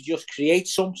sort of just create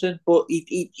something. But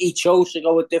he chose to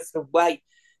go a different way.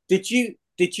 Did you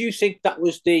think that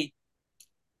was a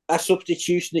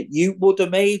substitution that you would have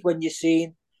made when you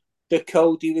seen that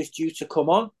Cody was due to come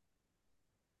on?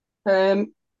 It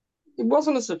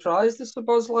wasn't a surprise this to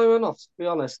Boslow enough, to be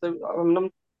honest.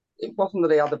 It wasn't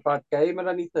that he had a bad game or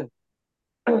anything.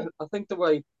 I think the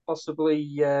way possibly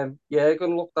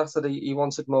Jurgen looked at it, he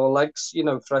wanted more legs,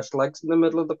 fresh legs in the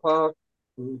middle of the park.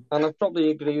 And I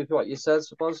probably agree with what you said.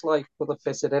 Suppose like could have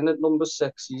fitted in at number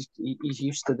 6. He's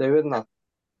used to doing that.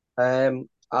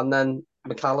 And then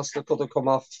McAllister could have come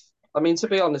off. I mean, to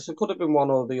be honest, it could have been one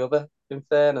or the other, in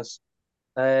fairness.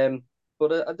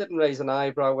 But I didn't raise an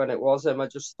eyebrow when it was him. I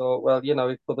just thought, well,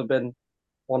 it could have been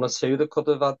one or two that could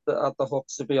have had the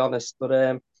hooks, to be honest.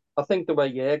 But I think the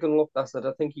way Jurgen looked at it,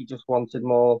 I think he just wanted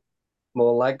more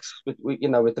legs with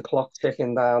the clock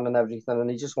ticking down and everything, and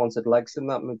he just wanted legs in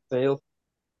that midfield.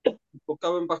 But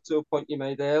going back to a point you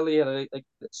made earlier,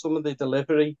 some of the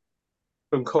delivery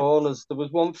from corners, there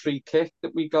was one free kick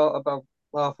that we got about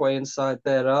halfway inside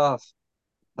their half,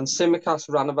 and Tsimikas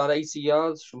ran about 80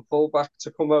 yards from fullback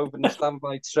to come over and stand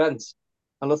by Trent.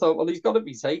 And I thought, well, he's got to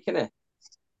be taking it.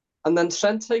 And then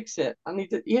Trent takes it, and he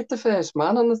hit the first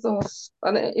man, and I thought,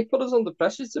 and it put us under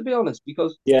pressure, to be honest,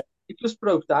 because it just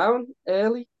broke down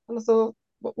early. And I thought,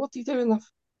 what are you doing?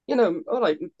 All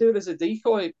right, do it as a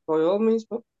decoy by all means,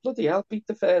 but bloody hell, beat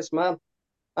the first man.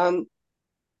 And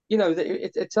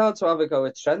it's hard to have a go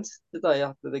at Trent today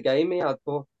after the game he had,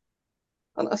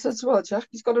 and I said, well, Jack,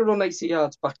 he's got to run 80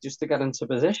 yards back just to get into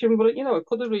position. But it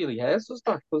could have really hurt us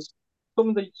that, because some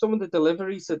of the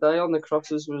deliveries today on the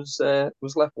crosses was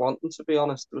left wanting. To be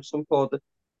honest, there was a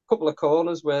couple of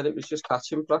corners where it was just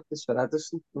catching practice for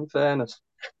Edison. In fairness,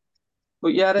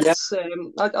 but it's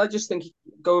I just think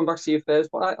going back to your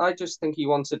first point, I just think he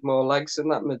wanted more legs in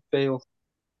that midfield.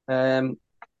 As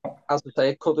I say,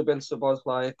 it could have been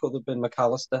Szoboszlai, it could have been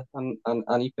McAllister, and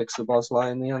he picked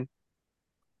Szoboszlai in the end.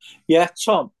 Yeah,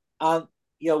 Tom, and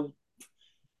he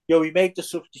made the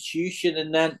substitution,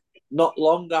 and then not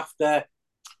long after,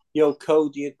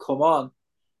 Cody had come on,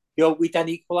 we then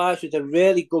equalised with a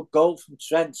really good goal from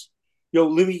Trent.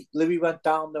 Louis went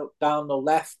down the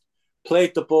left,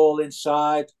 played the ball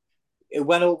inside, it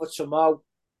went over to Mo,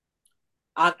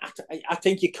 and I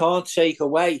think you can't take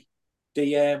away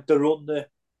the run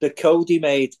that Cody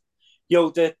made.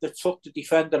 They took the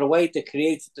defender away, they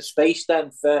created the space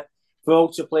then for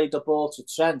Mo to play the ball to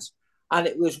Trent, and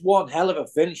it was one hell of a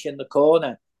finish in the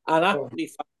corner, an absolutely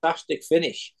fantastic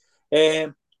finish.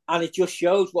 And it just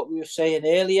shows what we were saying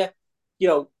earlier.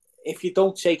 If you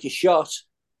don't take a shot,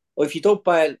 or if you don't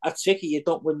buy a ticket, you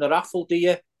don't win the raffle, do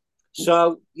you?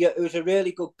 So, it was a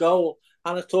really good goal.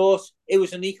 And I thought it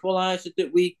was an equaliser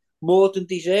that we more than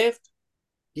deserved.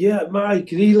 Yeah, I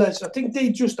agree, Les. I think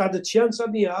they just had a chance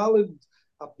on the Ireland.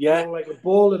 Like a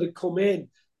ball that had come in.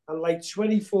 And like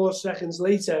 24 seconds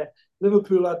later,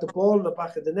 Liverpool had the ball in the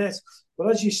back of the net.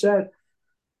 But as you said,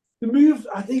 the move,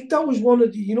 I think that was one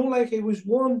of the, it was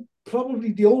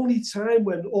probably the only time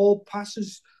when all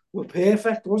passes were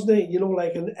perfect, wasn't it?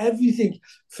 And everything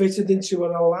fitted into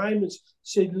an alignment.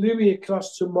 Say Louis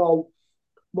across to Mo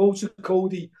to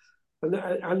Cody,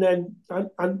 and then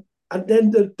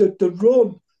the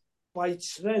run by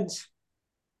Trent,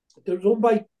 the run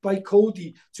by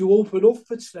Cody to open up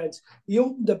for Trent. He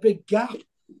opened a big gap,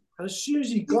 and as soon as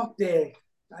he got there,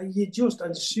 he hit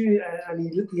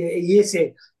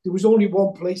it. There was only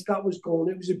one place that was going.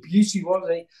 It was a beauty,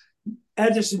 wasn't it?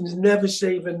 Edison's never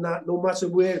saving that, no matter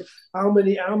how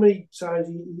many times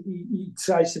he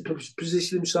tries to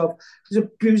position himself.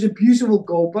 It was a beautiful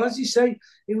goal, but as you say,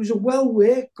 it was a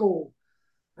well-worked goal.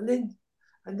 And then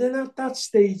at that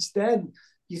stage, then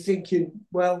you're thinking,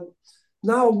 well,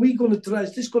 now are we going to drive?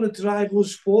 Is this going to drive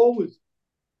us forward?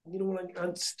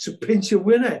 And to pinch a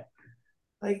winner,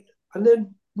 and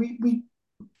then we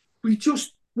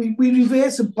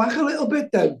reverted back a little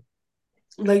bit. Then,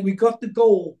 we got the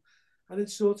goal, and it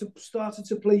sort of started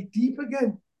to play deep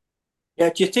again.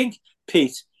 Yeah, do you think,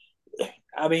 Pete?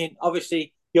 I mean,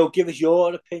 obviously, give us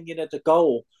your opinion of the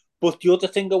goal, but the other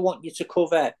thing I want you to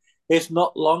cover is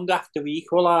not long after we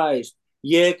equalised,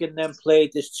 Jurgen then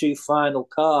played his 2 final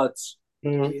cards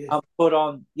and put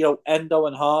on, Endo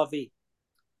and Harvey,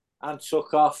 and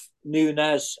took off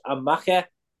Nunes and Maka.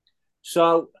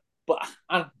 So,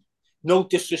 and no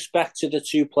disrespect to the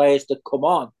 2 players that come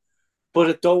on, but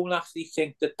I don't actually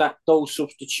think that those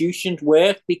substitutions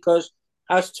work, because,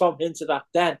 as Tom hinted at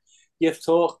then, you've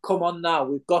thought, come on now,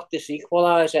 we've got this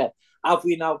equaliser. Have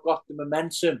we now got the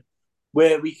momentum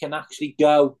where we can actually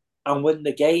go and win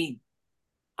the game?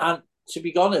 And to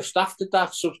be honest, after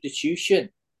that substitution,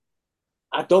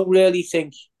 I don't really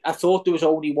think, I thought there was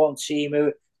only one team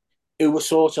who was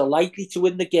sort of likely to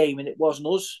win the game, and it wasn't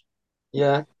us.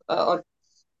 Yeah, I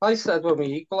said when we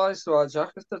equalised to our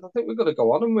Jack, I said, I think we've got to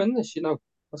go on and win this, I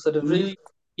said, it really,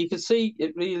 you could see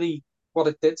it really, what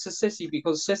it did to City,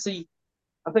 because City,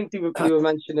 I think you were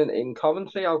mentioning in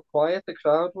commentary how quiet the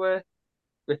crowd were,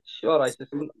 which, all right,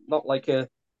 it's not like a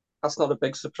that's not a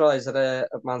big surprise at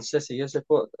Man City, is it?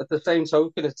 But at the same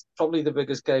token, it's probably the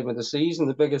biggest game of the season,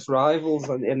 the biggest rivals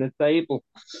in the table,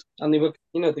 and they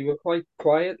were quite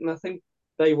quiet, and I think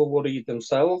they were worried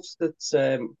themselves that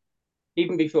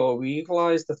even before we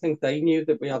equalised, I think they knew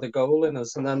that we had a goal in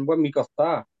us, and then when we got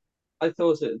that, I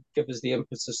thought it'd give us the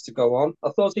impetus to go on. I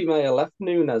thought he may have left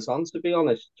Nunes on, to be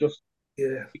honest, just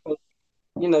because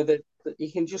that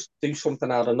he can just do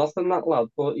something out of nothing, that lad.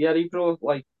 But yeah, he brought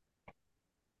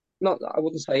not I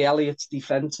wouldn't say Elliott's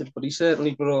defensive, but he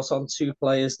certainly brought on two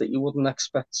players that you wouldn't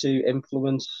expect to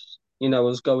influence,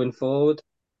 us going forward.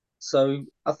 So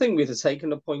I think we'd have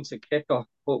taken a point at kickoff,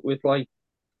 but with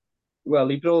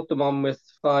he brought them on with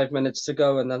 5 minutes to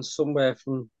go, and then somewhere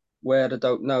from where I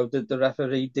don't know, did the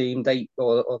referee deemed eight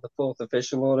or the fourth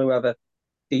official or whoever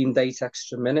deemed 8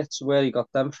 extra minutes? Where he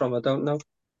got them from, I don't know.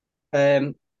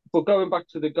 But going back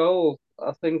to the goal,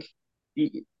 I think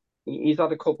he's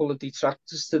had a couple of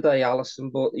detractors today,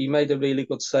 Alisson, but he made a really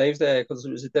good save there because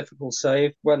it was a difficult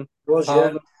save when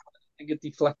I think it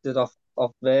deflected off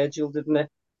Virgil, didn't it?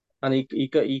 And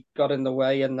he got in the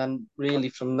way, and then really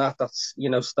from that's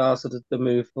started the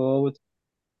move forward.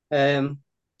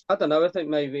 I don't know. I think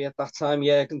maybe at that time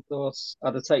Jurgen thought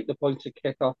I'd take the point to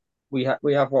kick off. We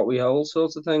have what we hold,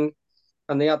 sort of thing.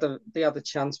 And they had a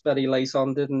chance very late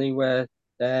on, didn't he? Where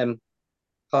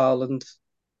Haaland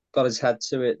got his head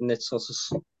to it, and it sort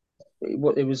of it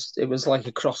was like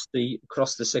across the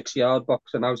 6 yard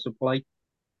box and out of play.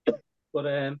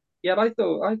 But yeah, I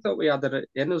thought we had it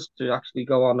in us to actually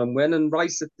go on and win. And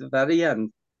right at the very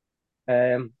end,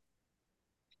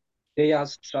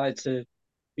 Diaz tried to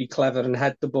be clever and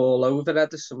head the ball over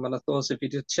Edison. And I thought if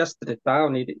he'd chested it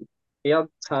down, he had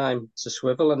time to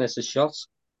swivel and hit a shot.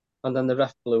 And then the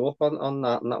ref blew up on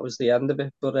that, and that was the end of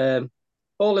it. But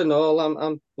all in all,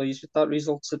 I'm pleased with that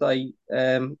result today.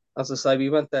 As I say,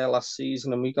 we went there last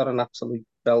season and we got an absolute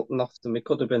belting off them. It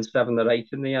could have been 7 or 8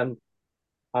 in the end.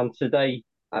 And today,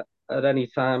 at any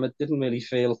time, it didn't really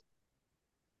feel,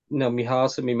 my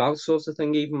heart in my mouth sort of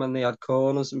thing, even when they had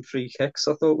corners and free kicks.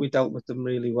 I thought we dealt with them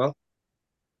really well.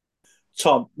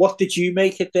 Tom, what did you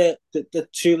make of the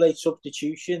two late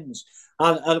substitutions?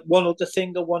 And one other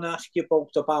thing I want to ask you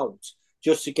both about,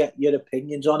 just to get your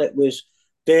opinions on it, was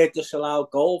their disallowed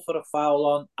goal for a foul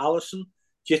on Alisson.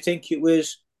 Do you think it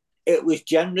was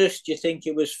generous? Do you think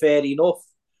it was fair enough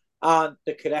and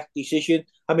the correct decision?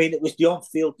 I mean, it was the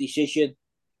on-field decision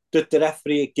that the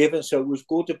referee had given, so it was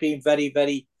going to be very,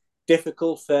 very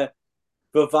difficult for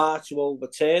VAR to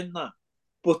overturn that.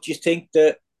 But do you think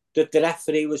that the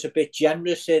referee was a bit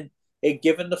generous in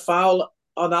giving the foul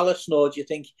on Alisson, or do you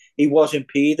think he was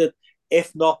impeded,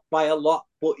 if not by a lot,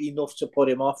 but enough to put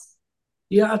him off?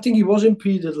 Yeah, I think he was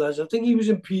impeded, Les. I think he was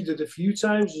impeded a few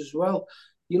times as well.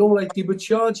 They were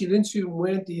charging into him,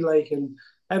 weren't they? And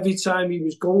every time he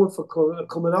was going for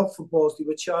coming out for balls, they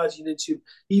were charging into him.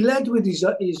 He led with his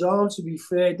arm, to be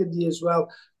fair, didn't he, as well?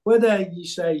 Whether you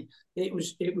say it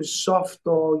was soft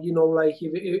or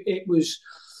it was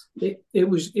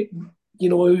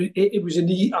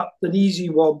an easy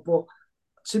one. But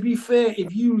to be fair,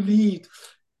 if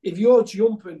you're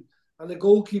jumping and the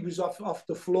goalkeeper's off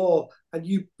the floor and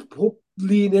you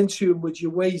lean into him with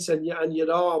your weight and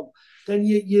your arm, then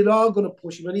you are going to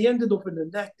push him. And he ended up in the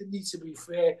net, didn't he, to be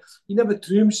fair? He never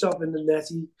threw himself in the net.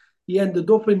 He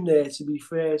ended up in there, to be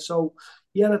fair. So,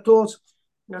 yeah, I thought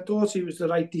it was the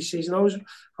right decision. I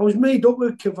was made up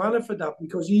with Cavani for that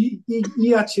because he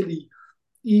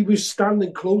was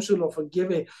standing close enough and give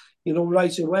it,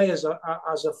 right away as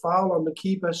a foul on the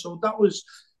keeper. So that was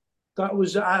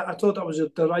I thought that was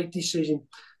the right decision.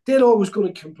 They're always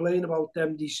going to complain about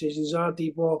them decisions, aren't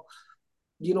they? But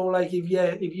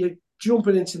if you're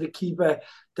jumping into the keeper,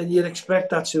 then you'd expect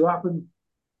that to happen.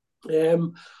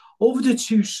 Over the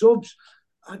two subs,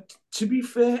 to be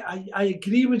fair, I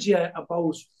agree with you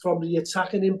about from the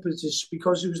attacking impetus,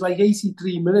 because it was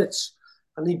 83 minutes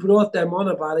and he brought them on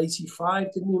about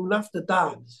 85, didn't he? And after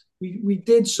that, we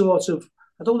did sort of,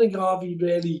 I don't think Harvey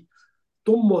really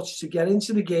done much to get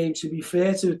into the game, to be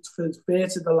fair to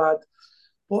the lad.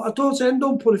 But I thought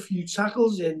Endo put a few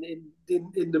tackles in the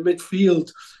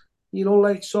midfield,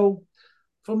 so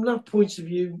from that point of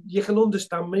view, you can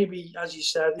understand maybe, as you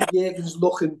said, Jurgen's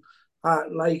looking at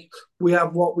we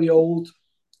have what we hold.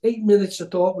 8 minutes I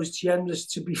thought was generous,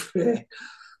 to be fair,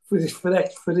 for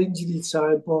injury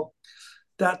time, but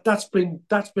that's been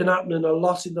happening a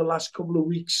lot in the last couple of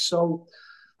weeks. So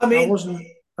I wasn't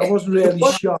really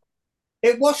shocked.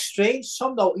 It was strange,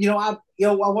 Tom. Though I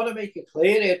want to make it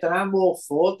clear here that I'm all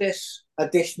for this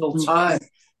additional time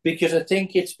because I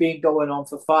think it's been going on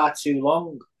for far too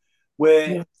long,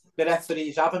 where the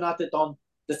referees haven't had it on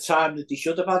the time that they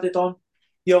should have added on.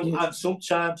 And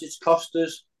sometimes it's cost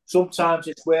us, sometimes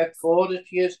it's worked for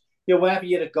us. Wherever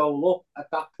you're a goal up at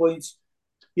that point,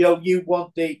 you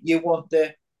want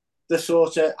the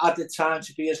sort of added time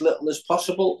to be as little as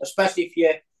possible, especially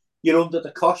if you're under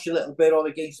the cosh a little bit or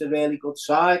against a really good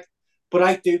side. But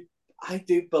I do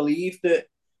believe that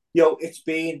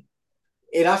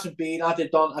it hasn't been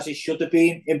added on as it should have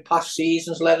been in past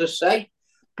seasons, let us say.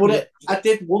 But I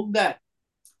did wonder,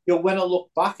 when I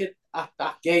look back at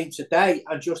that game today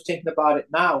and just thinking about it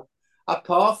now,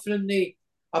 apart from the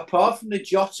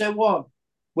Jota one,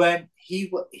 when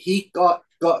he got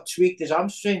tweaked his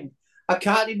hamstring, I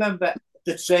can't remember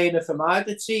the trainer from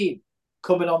either team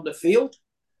coming on the field.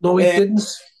 No, he didn't.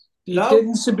 He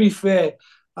didn't, to be fair.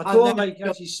 I thought,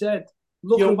 as you said,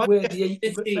 look at where the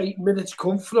 8 minutes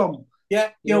come from.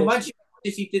 Manchester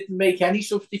City didn't make any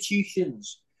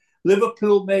substitutions.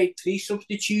 Liverpool made 3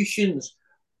 substitutions,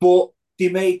 but they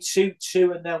made 2,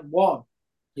 and then 1.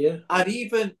 Yeah. And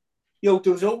even, there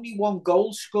was only 1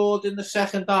 goal scored in the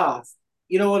second half.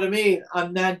 You know what I mean?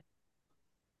 And there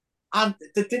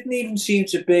didn't even seem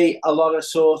to be a lot of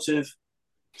sort of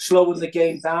slowing the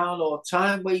game down or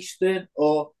time wasting,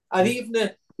 and even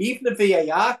the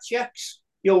VAR checks.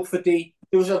 There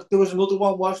was another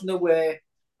one, wasn't there, where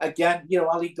again,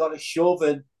 Ali got a shove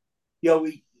and there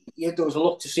was a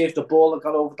look to see if the ball had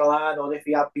gone over the line or if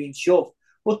he had been shoved.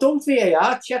 But those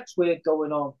VAR checks weren't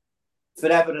going on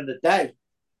forever and a day,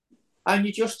 and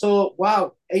you just thought,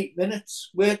 wow, 8 minutes.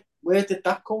 Where did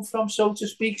that come from, so to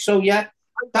speak? So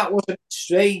that was a bit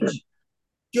strange.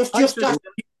 Just that.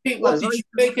 What did you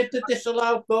make it the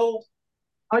disallowed goal?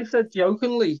 I said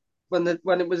jokingly when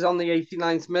it was on the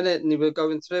 89th minute and they were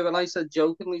going through, and I said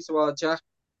jokingly to our Jack,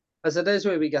 as it is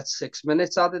where we get 6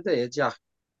 minutes added here, Jack.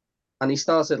 And he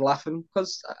started laughing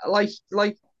because,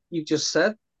 like you just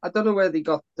said, I don't know where they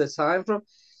got the time from.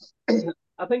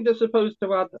 I think they're supposed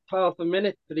to add half a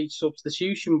minute for each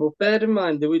substitution, but bear in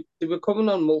mind, they were coming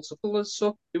on multiple as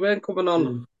such. They weren't coming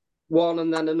on one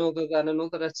and then another,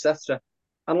 etc.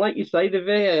 And like you say, the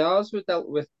VARs were dealt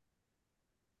with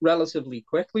relatively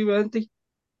quickly, weren't they?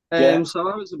 So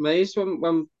I was amazed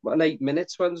when 8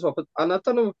 minutes went up. And I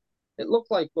don't know, it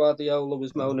looked like Guardiola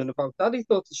was moaning about that. He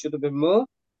thought there should have been more.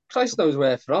 Christ knows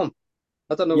where from.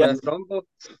 I don't know where from, but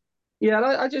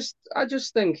I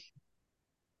just think,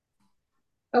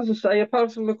 as I say,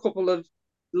 apart from a couple of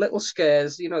little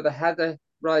scares, the header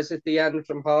rise at the end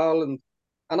from Haaland,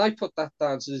 and I put that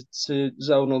down to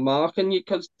zonal marking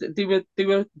because they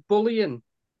were bullying,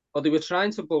 or they were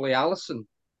trying to bully Alisson.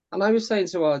 And I was saying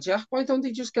to our Jack, why don't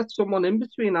they just get someone in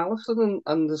between Alisson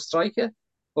and the striker,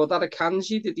 or that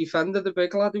Akanji, the defender, the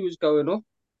big lad who was going up?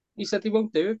 He said they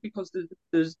won't do it because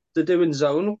they're doing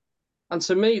zonal. And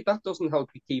to me, that doesn't help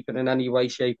you keep it in any way,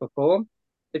 shape, or form.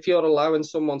 If you're allowing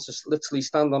someone to literally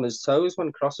stand on his toes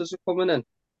when crosses are coming in.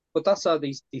 But that's how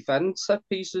these defend set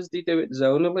pieces, they do it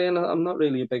zonally, and I'm not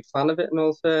really a big fan of it, in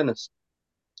all fairness.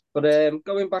 But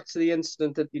going back to the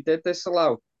incident that they did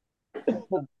disallow,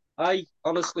 I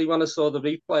honestly, when I saw the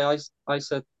replay, I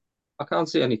said, I can't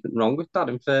see anything wrong with that,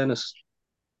 in fairness.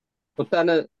 But then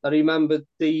I remembered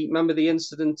the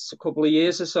incident a couple of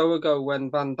years or so ago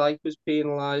when Van Dijk was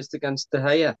penalised against De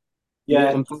Gea.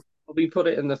 Yeah. And we put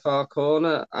it in the far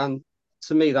corner, and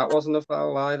to me, that wasn't a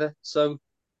foul either. So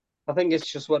I think it's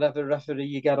just whatever referee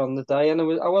you get on the day. And I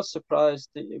was surprised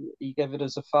that he gave it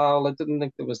as a foul. I didn't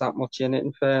think there was that much in it,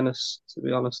 in fairness, to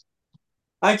be honest.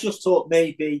 I just thought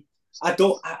maybe, I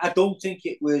don't think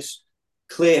it was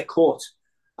clear cut.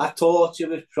 I thought it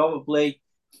was probably,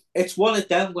 it's one of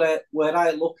them where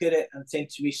I look at it and think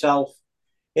to myself,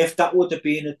 if that would have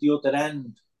been at the other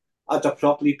end, I'd have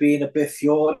probably been a bit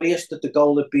furious that the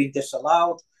goal had been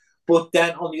disallowed. But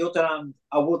then on the other hand,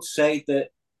 I would say that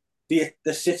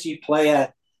the City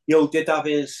player, did have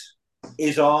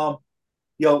his arm,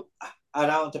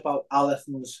 around about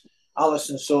Alisson's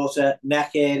sort of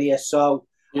neck area. So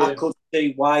I could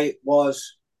see why it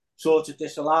was sort of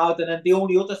disallowed. And then the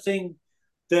only other thing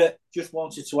that just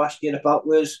wanted to ask you about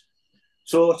was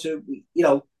sort of,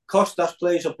 Costas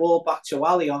plays a ball back to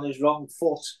Ali on his wrong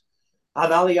foot,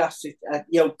 and Ali has to,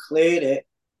 clear it,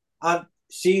 and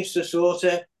seems to sort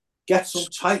of get some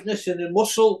tightness in the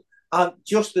muscle, and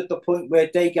just at the point where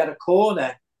they get a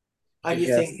corner, and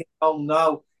you're thinking, oh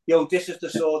no, this is the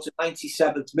sort of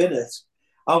 97th minute,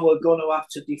 and we're going to have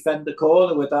to defend the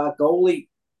corner with our goalie,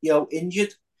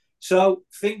 injured. So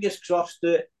fingers crossed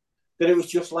that it was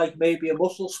just like maybe a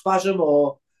muscle spasm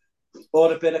or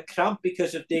a bit of cramp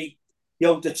because of the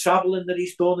travelling that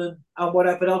he's done and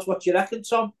whatever else. What do you reckon,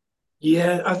 Tom?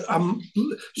 Yeah,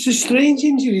 it's a strange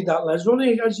injury, that, Les.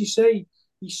 Only, as you say,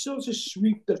 he sort of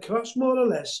swept the cross more or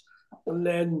less, and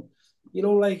then.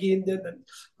 Like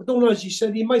I don't know, as you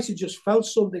said, he might have just felt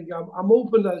something. I'm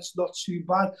hoping that it's not too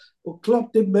bad. But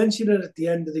Klopp did mention it at the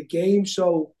end of the game,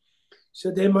 so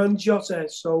said him and Jota.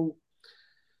 So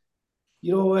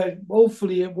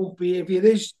hopefully it won't be. If it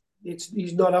is,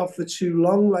 he's not out for too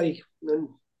long. Like, and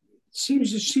seemed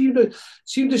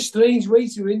a strange way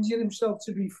to injure himself.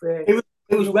 To be fair,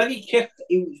 it was when he kicked.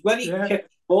 It was when he kicked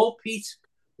the ball, Pete.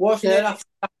 Wasn't it after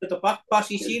the back pass?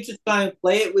 He seemed to try and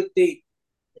play it with the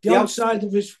outside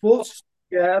of his foot.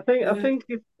 Yeah, I think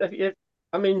if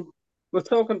I mean, we're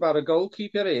talking about a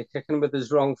goalkeeper here kicking with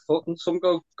his wrong foot, and some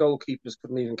goalkeepers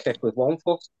couldn't even kick with one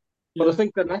foot. But I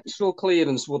think the natural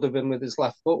clearance would have been with his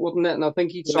left foot, wouldn't it? And I think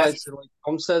he tried to, like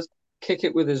Tom says, kick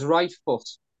it with his right foot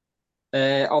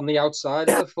on the outside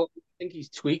of the foot. I think he's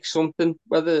tweaked something,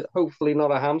 whether hopefully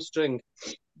not a hamstring,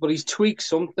 but he's tweaked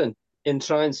something in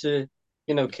trying to,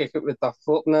 kick it with that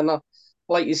foot. And then,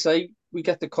 like you say, we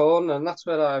get the corner, and that's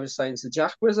where I was saying to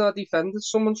Jack, where's our defenders?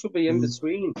 Someone should be in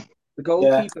between the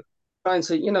goalkeeper, trying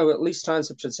to, at least trying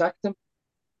to protect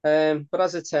him. But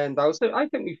as it turned out, I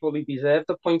think we fully deserved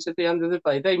the point at the end of the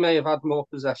day. They may have had more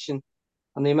possession,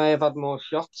 and they may have had more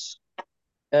shots.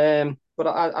 But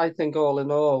I think all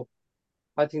in all,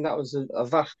 I think that was a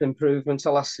vast improvement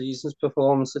to last season's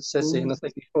performance at City, and I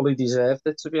think we fully deserved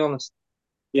it, to be honest.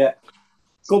 Yeah,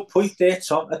 good point there,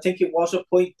 Tom. I think it was a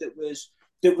point that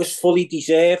was fully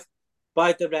deserved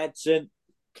by the Reds, and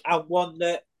one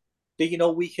that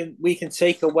we can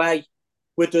take away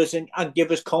with us and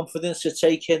give us confidence to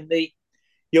take in the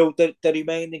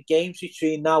remaining games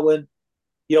between now and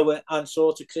and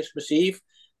sort of Christmas Eve.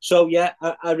 So yeah,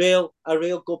 a real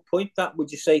good point. That,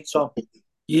 would you say, Tom?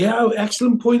 Yeah,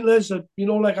 excellent point, Les. I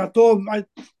thought I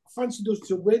fancied us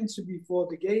to win before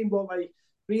the game, but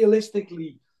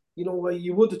realistically,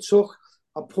 you would have took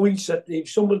a point at if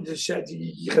someone had said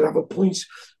you can have a point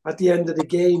at the end of the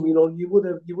game, you would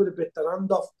have bit the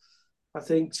hand off. I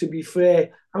think, to be fair,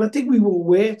 and I think we were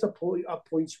worth at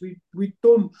points. We'd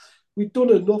done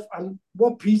enough, and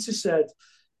what Peter said,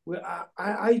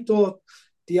 I thought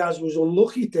Diaz was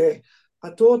unlucky there. I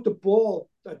thought the ball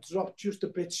had dropped just a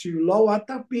bit too low. Had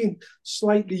that been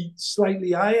slightly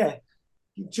higher,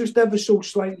 just ever so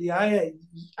slightly higher,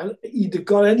 and he'd have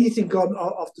got anything gone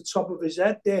off the top of his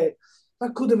head there,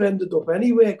 that could have ended up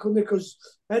anywhere, couldn't it? Because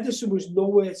Ederson was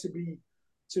nowhere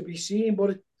to be seen,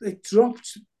 but it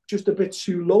dropped just a bit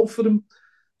too low for him.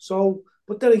 So,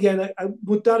 but then again,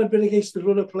 would that have been against the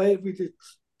runner play if we did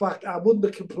back? I wouldn't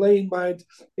have complained, mind,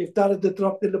 if that had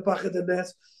dropped in the back of the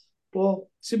net. But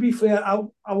to be fair,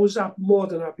 I was more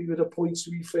than happy with the points,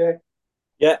 to be fair.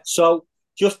 Yeah, so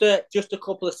just a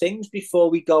couple of things before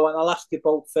we go, and I'll ask you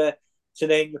both to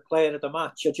name your player of the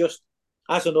match. I just,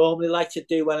 as I normally like to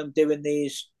do when I'm doing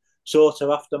these sort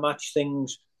of after-match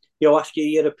things, ask you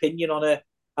your opinion on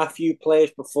a few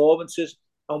players' performances.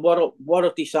 And what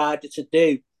I've decided to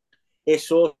do is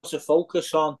sort of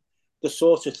focus on the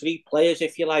sort of three players,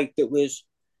 if you like,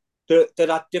 that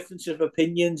had difference of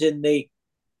opinions in the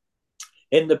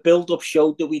build-up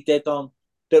show that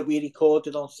we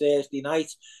recorded on Thursday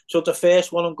night. So the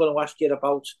first one I'm going to ask you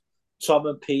about, Tom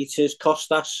and Peter's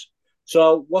Costas.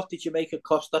 So what did you make of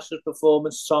Costas'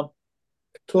 performance, Tom?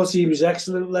 I thought he was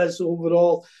excellent, Les,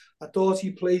 overall. I thought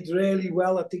he played really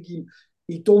well. I think he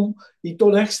done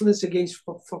excellence against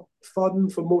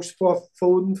Foden for most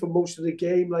of the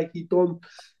game. Like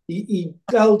he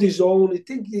held his own. I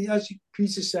think, as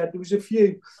Peter said, there was a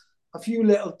few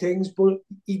little things, but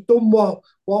he done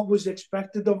what was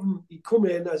expected of him. He come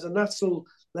in as a natural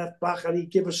left back and he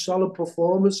gave a solid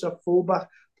performance at fullback.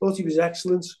 Thought he was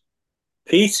excellent.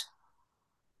 Pete?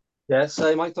 Yeah,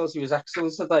 same. I thought he was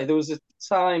excellent today. There was a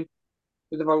time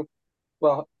with about,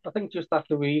 I think just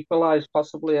after we equalised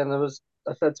possibly, and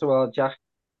I said to Jack,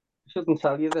 I shouldn't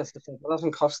tell you this. I said, well,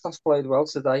 hasn't Costas played well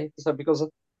today? I said, because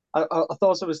I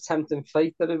thought it was tempting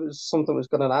fate that something was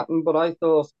going to happen, but I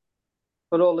thought,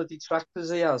 for all the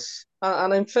detractors he has,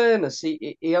 and in fairness,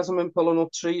 he hasn't been pulling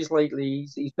up trees lately.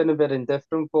 He's been a bit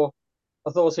indifferent, but I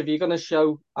thought if you're going to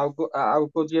show how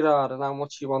good you are and how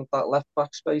much you want that left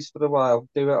back space for a while,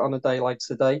 do it on a day like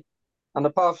today. And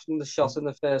apart from the shot in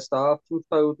the first half from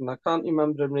Foden, I can't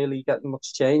remember him really getting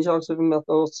much change out of him. I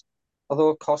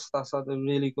thought Costas had a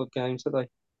really good game today.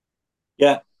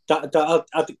 Yeah,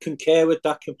 I concur with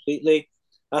that completely.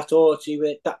 I thought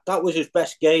that was his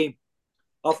best game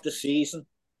of the season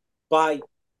by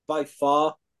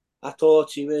far. I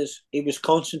thought he was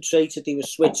concentrated, he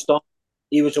was switched on,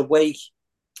 he was awake.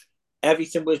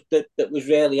 Everything was that was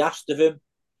really asked of him.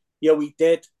 He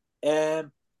did.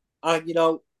 And I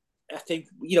think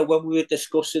when we were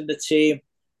discussing the team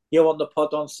on the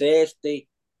pod on Thursday,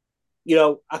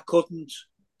 I couldn't,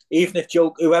 even if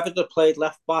whoever they played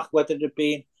left back, whether it had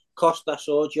been Costas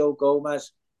or Joe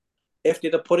Gomez, if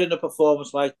they'd have put in a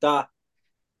performance like that,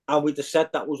 and we'd have said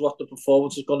that was what the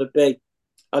performance was going to be,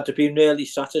 I'd have been really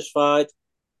satisfied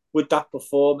with that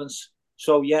performance.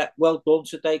 So yeah, well done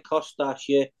today, Costas.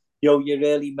 You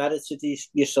really merited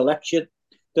your selection.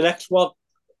 The next one,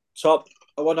 Top,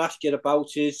 I want to ask you about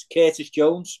is Curtis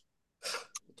Jones.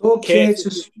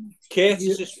 Curtis's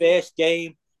first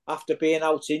game after being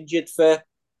out injured for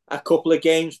a couple of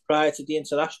games prior to the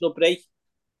international break.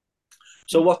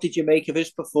 So what did you make of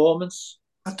his performance?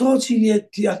 I thought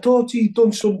he'd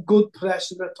done some good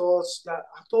pressing. I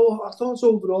thought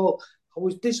overall I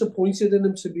was disappointed in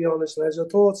him, to be honest, Les. I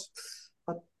thought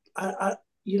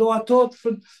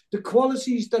for the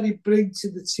qualities that he brings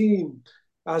to the team,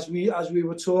 as we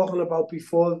were talking about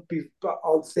before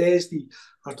on Thursday,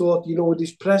 I thought, with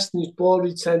his pressing, his ball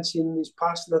retention, his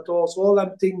passing, I thought all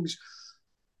them things.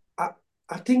 I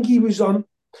think he was on.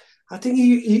 I think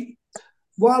he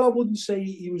while I wouldn't say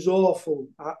he was awful,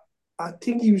 I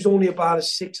think he was only about a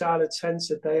 6 out of 10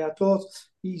 today. I thought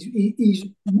he's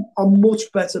a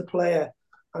much better player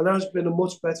and has been a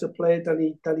much better player than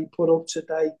he put up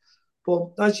today.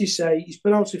 But as you say, he's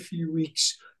been out a few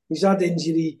weeks. He's had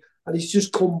injury and he's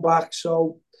just come back.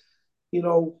 So,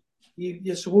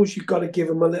 you suppose you've got to give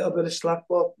him a little bit of slack,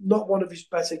 but not one of his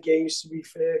better games, to be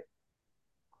fair.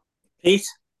 Pete?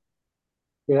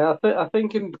 Yeah, I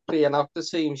think him being out the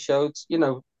team showed,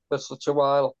 for such a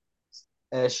while,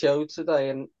 showed today.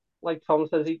 And like Tom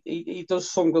says, he does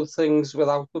some good things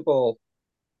without the ball.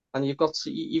 And you've got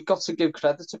to give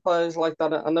credit to players like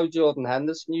that. I know Jordan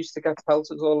Henderson used to get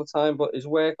pelted all the time, but his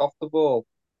work off the ball,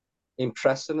 in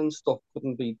pressing and stuff,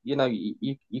 couldn't be, you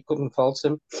couldn't fault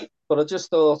him. But I just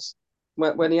thought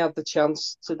when he had the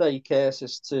chance today,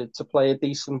 Curtis, to play a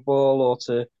decent ball or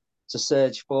to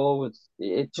surge forward,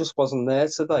 it just wasn't there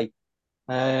today.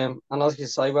 And as you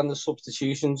say, when the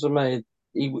substitutions were made,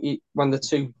 when the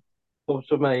two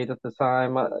subs were made at the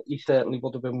time, he certainly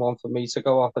would have been one for me to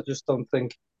go off.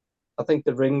 I think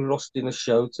the ring rustiness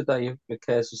showed today with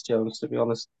Curtis Jones, to be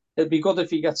honest. It'd be good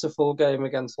if he gets a full game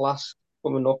against LASK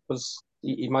coming up, because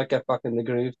he might get back in the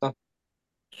groove then.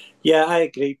 Yeah, I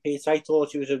agree, Pete. I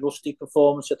thought it was a rusty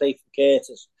performance today for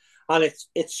Curtis. And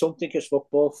it's something as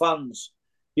football fans,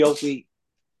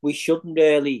 we shouldn't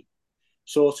really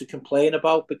sort of complain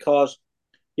about, because,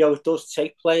 it does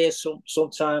take players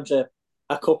sometimes a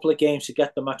couple of games to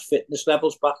get the match fitness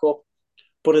levels back up.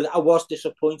 But I was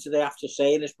disappointed, I have to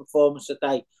say, in his performance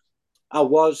today. I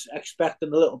was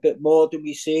expecting a little bit more than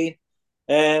we've seen.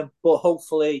 But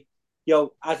hopefully,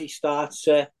 as he starts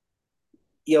to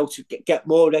get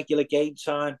more regular game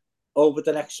time over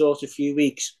the next sort of few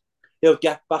weeks, he'll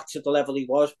get back to the level he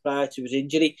was prior to his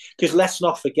injury. Because let's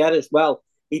not forget as well,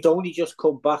 he'd only just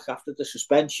come back after the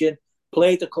suspension,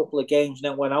 played a couple of games,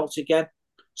 and then went out again.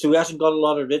 So he hasn't got a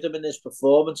lot of rhythm in his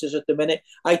performances at the minute.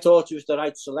 I thought it was the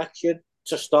right selection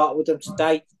to start with him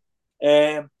today.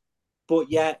 But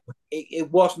yeah, it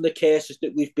wasn't the cases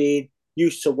that we've been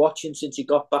used to watching since he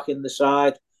got back in the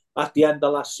side at the end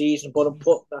of last season. But I'm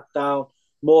putting that down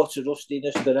more to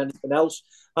rustiness than anything else.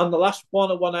 And the last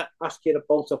one I want to ask you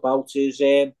about is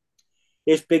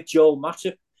Big Joel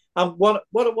Matip. And what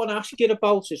I want to ask you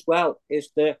about as well is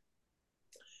the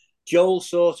Joel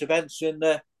sort of entering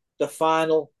the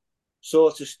final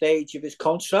sort of stage of his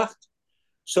contract.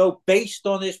 So based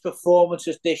on his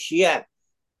performances this year,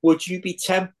 would you be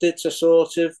tempted to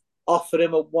sort of offer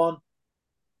him a 1,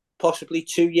 possibly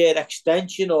 2-year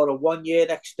extension, or a 1-year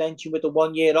extension with a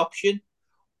 1-year option?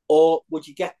 Or would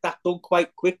you get that done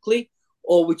quite quickly?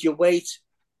 Or would you wait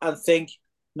and think,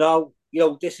 no,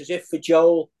 this is it for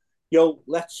Joel.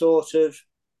 Let's sort of,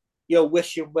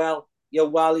 wish him well,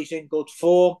 while he's in good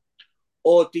form?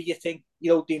 Or do you think,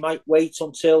 they might wait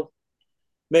until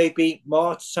maybe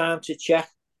March time to check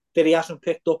that he hasn't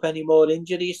picked up any more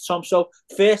injuries, Tom? So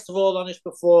first of all, on his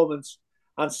performance,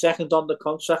 and second on the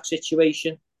contract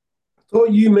situation. I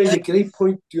thought you made a great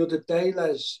point the other day,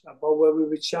 Les, about when we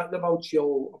were chatting about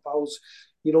Joe, about,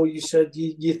 you said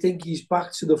you think he's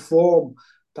back to the form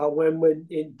that when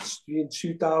in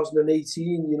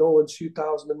 2018, in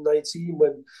 2019,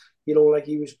 when, like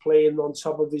he was playing on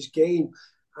top of his game.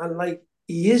 And like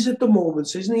he is at the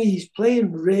moment, isn't he? He's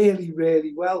playing really,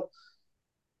 really well.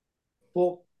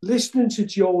 But listening to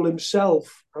Joel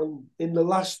himself, and in the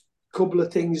last couple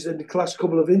of things, in the last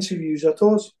couple of interviews, I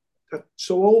thought,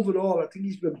 so overall, I think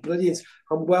he's been brilliant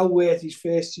and well worth his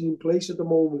first team place at the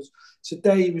moment.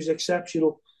 Today he was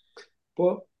exceptional.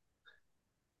 But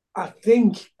I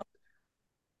think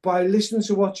by listening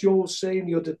to what Joel was saying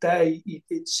the other day,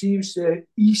 he seems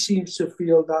to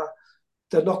feel that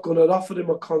they're not going to offer him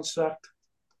a contract,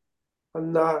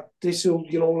 and that this will,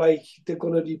 like they're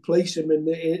going to replace him in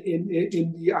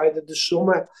the either the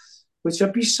summer, which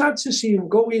I'd be sad to see him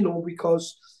go,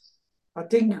 because I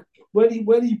think when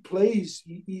he plays,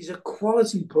 he's a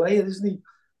quality player, isn't he?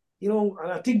 And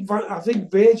I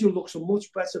think Virgil looks a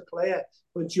much better player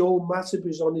when Joel Matip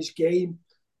is on his game.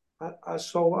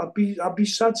 So I'd be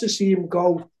sad to see him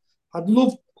go. I'd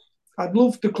love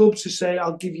the club to say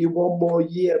I'll give you one more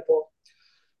year, but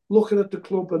looking at the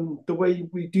club and the way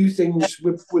we do things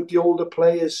with the older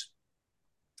players,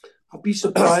 I'd be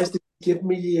surprised if they give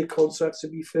me a year contract. To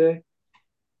be fair.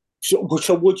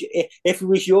 So would you, if it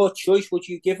was your choice, would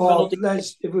you give him another?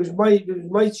 If it was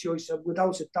my choice,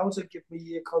 without a doubt, I'd give me a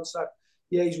year contract.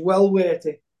 Yeah, he's well worth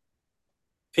it.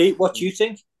 Pete, what do you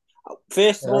think?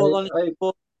 First of all, on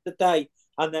the day,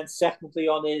 and then secondly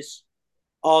on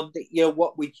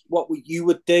what you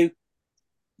would do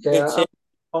in terms of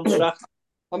contract.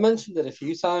 I mentioned it a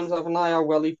few times, haven't I? How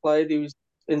well he played. He was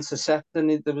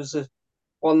intercepting. There was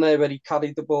one there where he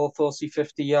carried the ball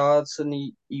 40-50 yards, and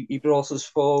he brought us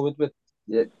forward with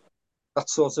that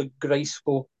sort of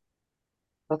graceful.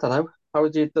 I don't know how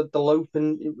would you the lope,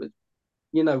 and it was,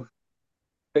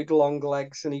 big long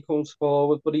legs, and he comes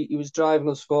forward, but he was driving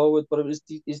us forward. But it was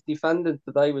his defending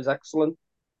today was excellent,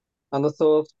 and I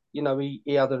thought he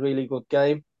had a really good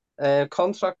game.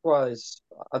 Contract wise,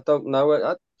 I don't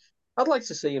know. I'd like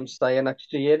to see him stay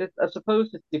next year. I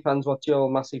suppose it depends what Joel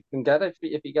Matip can get.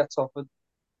 If he gets offered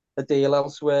a deal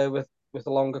elsewhere with a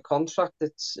longer contract,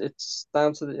 it's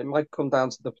down to it might come down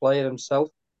to the player himself.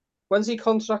 When's he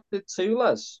contracted to,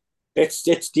 Les? It's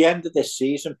the end of this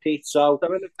season, Pete. So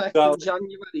in effect, in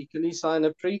January, can he sign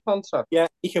a pre-contract? Yeah,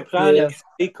 he can sign a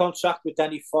pre-contract with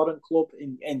any foreign club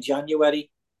in January.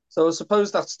 So I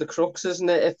suppose that's the crux, isn't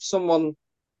it? If someone,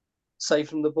 say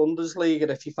from the Bundesliga,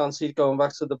 if you fancied going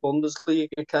back to the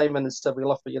Bundesliga, came in and said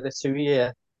we'll offer you the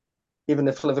 2-year, even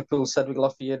if Liverpool said we'll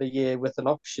offer you the year with an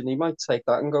option, he might take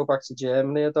that and go back to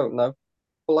Germany. I don't know.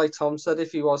 But like Tom said,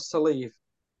 if he was to leave,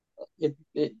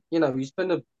 he's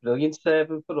been a brilliant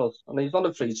servant for us, and he's on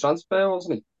a free transfer,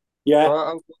 wasn't he? Yeah.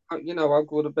 So how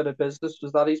good a bit of business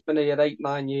was that? He's been here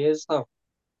 8-9 years now,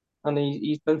 and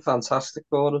he's been fantastic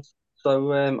for us.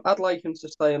 So I'd like him to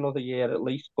stay another year at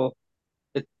least, but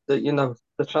the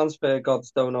transfer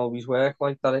gods don't always work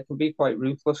like that. It can be quite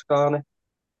ruthless, can't it?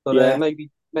 But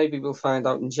maybe we'll find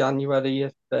out in January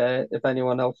if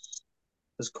anyone else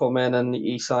has come in and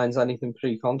he signs anything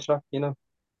pre-contract.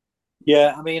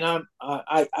 Yeah, I mean, I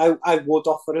would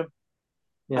offer him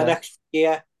an extra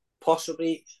year,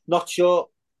 possibly. Not sure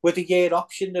with a year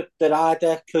option that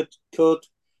either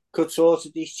could sort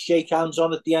of shake hands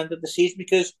on at the end of the season,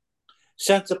 because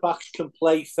centre backs can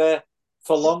play for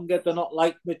longer. They're not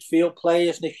like midfield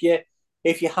players, and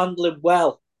if you handle him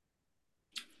well,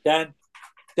 then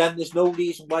there's no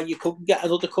reason why you couldn't get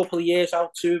another couple of years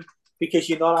out to him, because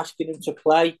you're not asking him to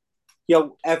play,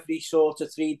 every sort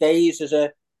of 3 days as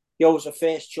a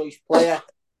first choice player.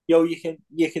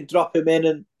 You can drop him in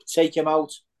and take him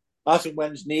out as and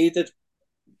when's needed.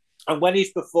 And when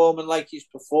he's performing like he's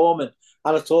performing,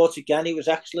 and I thought again he was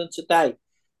excellent today,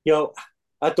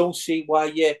 I don't see why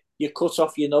you cut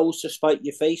off your nose to spite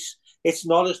your face. It's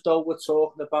not as though we're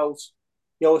talking about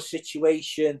a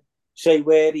situation, say,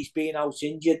 where he's been out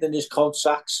injured and his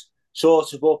contract's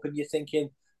sort of up, and you're thinking,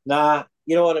 nah,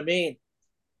 you know what I mean?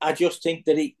 I just think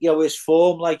that his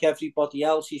form, like everybody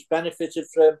else, he's benefited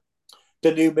from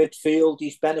the new midfield.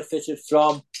 He's benefited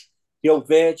from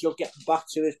Virgil getting back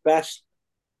to his best,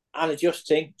 and I just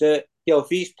think that if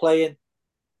he's playing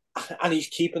and he's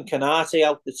keeping Canate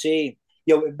out the team,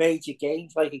 in major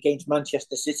games like against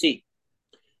Manchester City,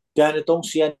 then I don't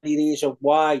see any reason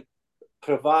why,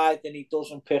 providing he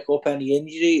doesn't pick up any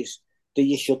injuries, that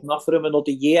you shouldn't offer him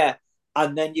another year,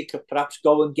 and then you could perhaps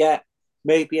go and get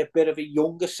maybe a bit of a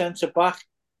younger centre back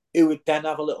who would then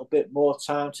have a little bit more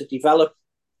time to develop.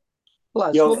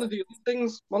 Well, one of the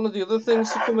other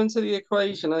things to come into the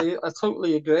equation. I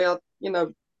totally agree.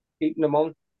 Keeping him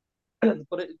on,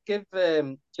 but it'd give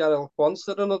Jarell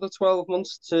Quansah another 12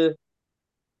 months to.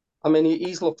 I mean,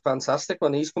 he's looked fantastic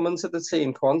when he's come into the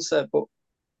team, Quansah, but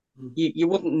you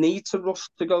wouldn't need to rush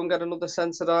to go and get another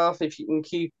centre half if you can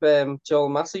keep Joel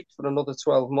Matip for another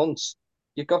 12 months.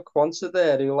 You've got Quansah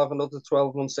there who'll have another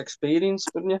 12 months experience,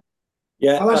 wouldn't you?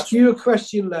 Yeah. I'll ask you a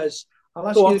question, Les. I'll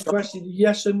ask you a question,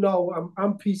 yes or no.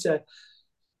 I'm Peter.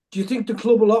 Do you think the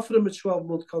club will offer him a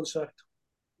 12-month contract?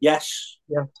 Yes.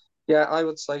 Yeah, I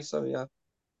would say so, yeah.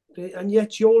 And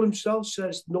yet Joel himself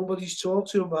says nobody's talked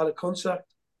to him about a contract.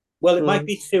 Well, it might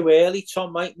be too early,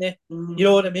 Tom, mightn't it? You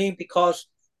know what I mean? Because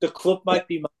the club might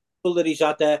be mindful that he's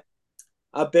had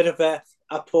a bit of a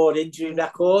poor injury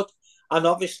record. And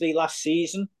obviously last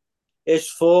season, his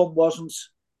form wasn't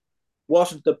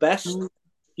the best.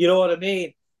 You know what I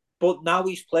mean? But now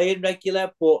he's playing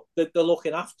regular, but they're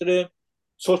looking after him.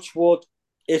 Touch wood,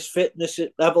 his fitness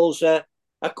levels are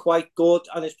quite good,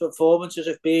 and his performances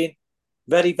have been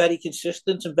very, very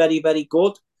consistent and very, very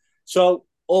good. So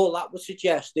all that would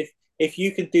suggest if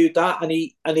you can do that, and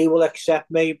he will accept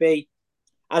maybe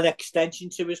an extension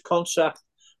to his contract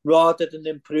rather than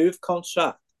improved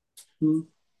contract. You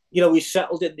know, he's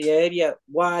settled in the area.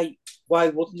 Why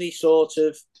wouldn't he sort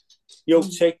of, you know,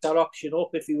 take that option up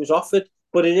if he was offered?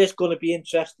 But it is going to be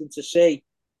interesting to see,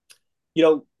 you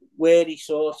know, where he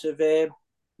sort of,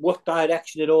 what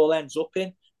direction it all ends up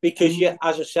in. Because, yeah,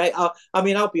 as I say, I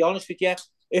mean, I'll be honest with you,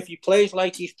 if he plays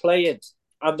like he's playing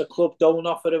and the club don't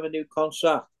offer him a new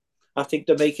contract, I think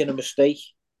they're making a mistake.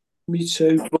 Me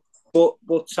too.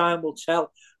 But time will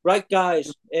tell. Right,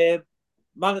 guys,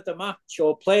 man of the match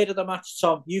or player of the match,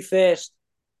 Tom, you first.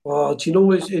 Oh, do you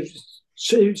know, it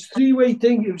was three-way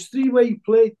thing. It was three-way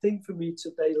play thing for me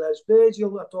today, Les.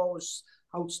 Virgil, I thought was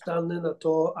outstanding. I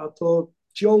thought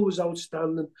Joe was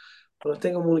outstanding. But I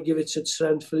think I'm going to give it to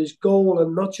Trent for his goal,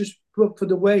 and not just for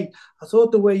the way. I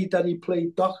thought the way that he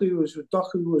played Doku was with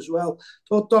Doku as well. I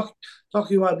thought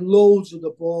Doku had loads of the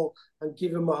ball and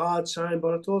give him a hard time,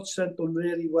 but I thought Trent done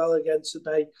really well again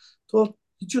today. I thought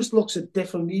he just looks a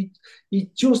different. He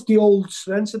just the old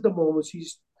Trent at the moment.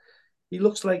 He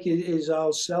looks like his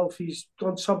old self. He's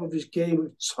on top of his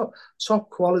game. Top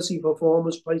quality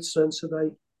performance by Trent today.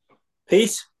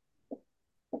 Pete?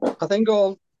 I think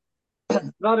all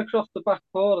right across the back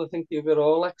four, I think they were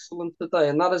all excellent today.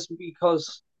 And that is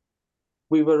because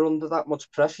we were under that much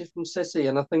pressure from City.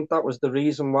 And I think that was the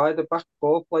reason why the back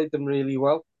four played them really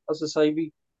well. As I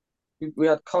say, we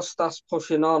had Costas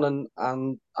pushing on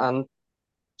and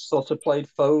sort of played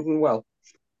Foden well.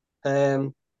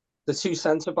 The two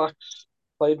centre backs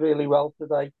played really well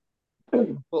today.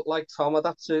 But like Tom, I'd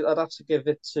have to give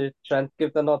it to Trent,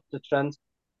 give the nod to Trent,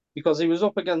 because he was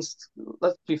up against,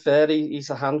 let's be fair, he's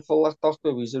a handful, that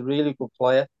Doku. He's a really good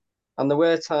player. And there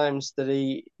were times that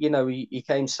he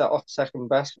came set off second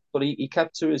best, but he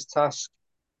kept to his task.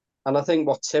 And I think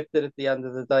what tipped it at the end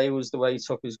of the day was the way he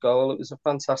took his goal. It was a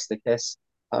fantastic hit.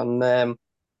 And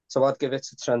so I'd give it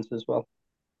to Trent as well.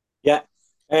 Yeah.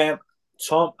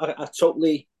 Tom, I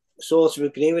totally sort of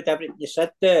agree with everything you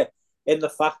said there, in the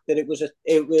fact that it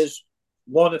was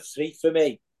one of three for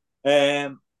me.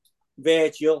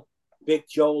 Virgil, Big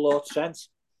Joel or Trent.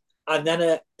 And then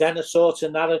I sort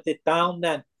of narrowed it down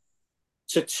then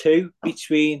to two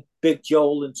between Big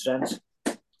Joel and Trent.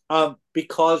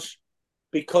 Because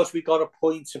we got a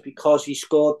point and because he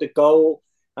scored the goal.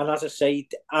 And as I say,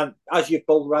 and as you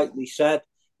both rightly said,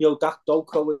 you know, that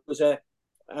Doku was a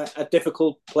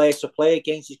difficult player to play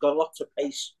against. He's got lots of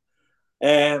pace.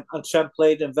 And Trent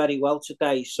played him very well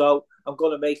today. So I'm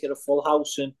going to make it a full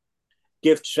house and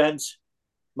give Trent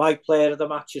my player of the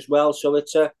match as well. So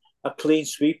it's a clean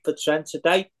sweep for Trent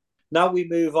today. Now we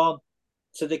move on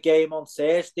to the game on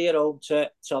Thursday at home to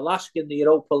LASK in the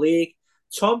Europa League.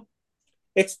 Tom,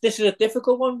 this is a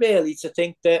difficult one really to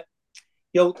think that,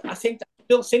 you know, I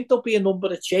still think there'll be a number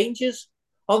of changes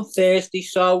on Thursday.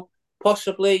 So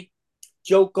possibly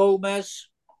Joe Gomez,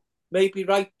 maybe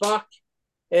right back.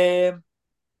 I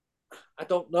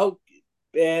don't know.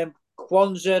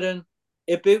 Kwanzaa and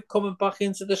Ibu coming back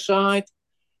into the side.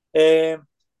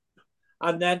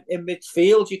 And then in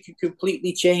midfield, you can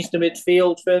completely change the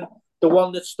midfield from the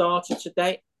one that started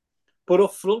today. But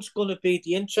up front's going to be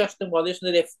the interesting one,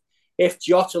 isn't it? If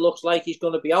Jota looks like he's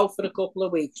going to be out for a couple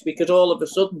of weeks, because all of a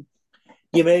sudden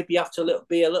you maybe have to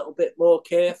be a little bit more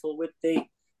careful with the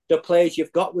players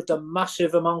you've got, with the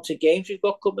massive amount of games you've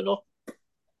got coming up.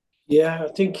 Yeah, I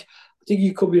think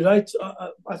you could be right.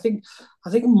 I think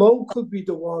Mo could be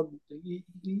the one.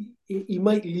 He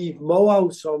might leave Mo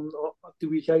out on the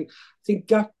weekend. I think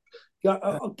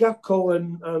Gakpo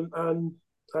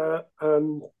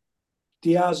and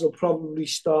Diaz will probably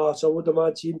start, I would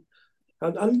imagine.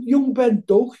 And young Ben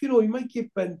Doak, you know, he might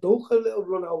give Ben Doak a little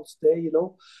run out there, you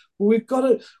know. But we've got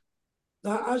to,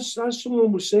 as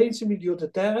someone was saying to me the other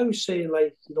day, I was saying,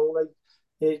 like, you know,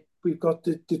 like we've got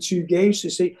the two games to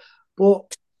see,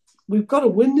 but we've got to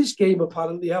win this game,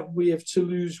 apparently, haven't we, if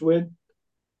Toulouse win?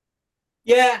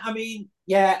 Yeah, I mean,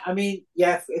 if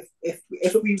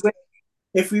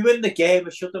we win the game, I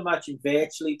should imagine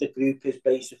virtually the group is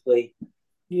basically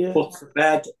put to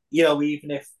bed. You know,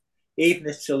 even if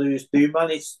Toulouse do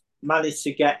manage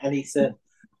to get anything,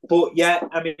 but yeah,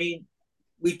 I mean,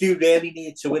 we do really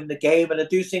need to win the game, and I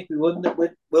do think will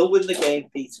win the game,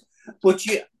 Pete. But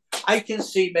I can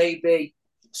see maybe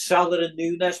Salah and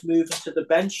Nunes moving to the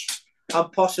bench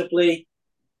and possibly,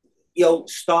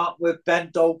 start with Ben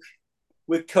Doak,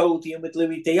 with Cody and with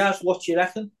Louis Diaz. What do you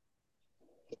reckon?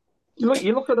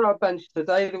 You look at our bench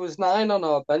today, there was 9 on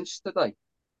our bench today.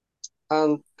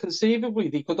 And conceivably,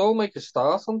 they could all make a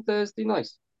start on Thursday night.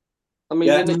 I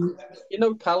mean,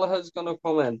 Callagher's going to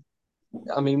come in.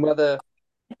 I mean, whether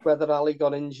Ali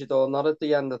got injured or not at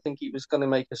the end, I think he was going to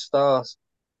make a start.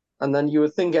 And then you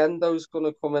would think Endo's going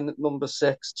to come in at number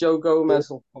 6. Joe Gomez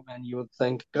will come in, you would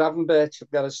think. Gravenberch will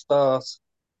get a start.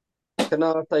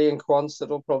 Canate and Quansah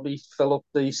will probably fill up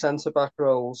the centre-back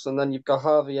roles. And then you've got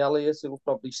Harvey Elliott who will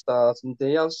probably start, and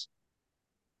Diaz.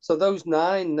 So those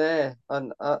 9 there,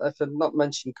 and if I'm not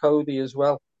mentioning Cody as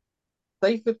well,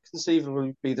 they could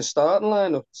conceivably be the starting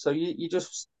lineup. So you're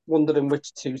just wondering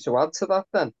which 2 to add to that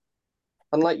then.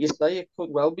 And like you say, it could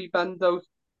well be Bendo.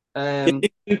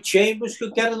 Chambers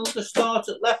could get another start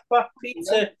at left back,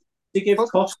 Peter, to give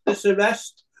Costas a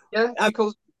rest. Yeah,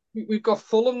 because we've got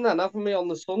Fulham then, haven't we, on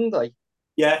the Sunday?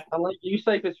 Yeah. And like you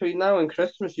say, between now and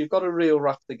Christmas, you've got a real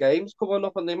raft of games coming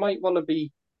up, and they might want to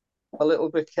be a little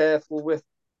bit careful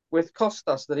with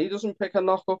Costas that he doesn't pick a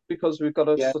knock up, because we've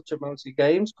got such amount of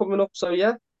games coming up. So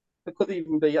yeah, it could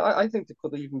even be. I think there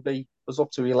could even be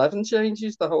up to 11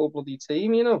 changes, the whole bloody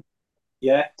team.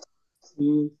 Yeah.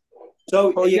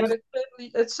 So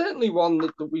it's certainly one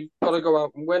that we've got to go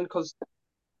out and win, because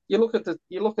you look at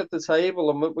the table,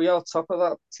 and we are top of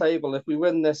that table. If we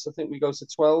win this, I think we go to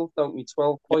 12, don't we?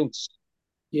 12 points.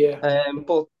 Yeah.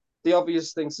 But the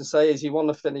obvious thing to say is you want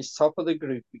to finish top of the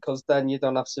group, because then you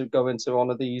don't have to go into one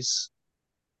of these.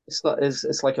 It's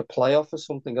like a playoff or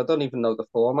something. I don't even know the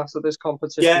format of this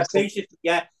competition. Yeah, basically,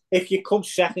 yeah. If you come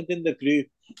second in the group,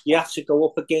 you have to go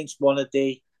up against one of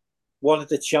the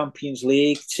Champions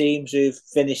League teams who've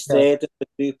finished third in the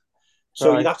group.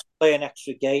 So you'd have to play an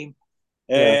extra game.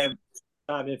 Time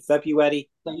in February.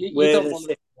 So you don't want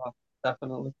to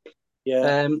definitely.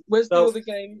 Yeah. Where's the other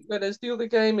game? Where is the other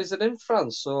game? Is it in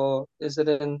France or is it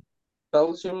in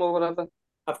Belgium or whatever?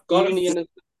 I've got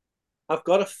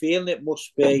a feeling it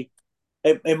must be.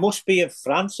 It must be in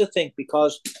France, I think,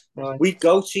 because we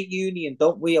go to Union,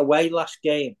 don't we, away last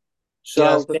game.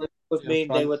 So that would mean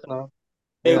they would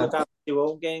have 2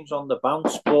 home games on the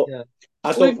bounce, but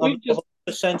I'm not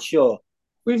 100% sure.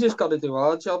 We've just got to do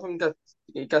our job and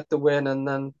get the win, and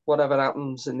then whatever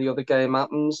happens in the other game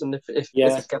happens, and if it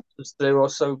gets us through, or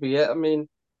so be it. I mean,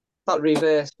 that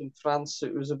reverse in France,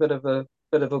 it was a bit of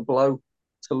a blow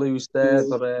to lose there,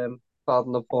 but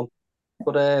pardon the pun.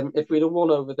 But if we'd have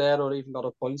won over there, or even got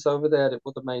a point over there, it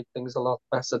would have made things a lot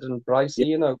better and brighter,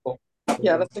 But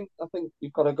I think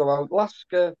we've got to go out.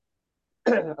 LASK,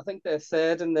 I think they're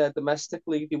third in their domestic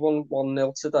league. They won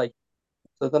 1-0 today.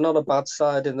 So they're not a bad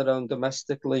side in their own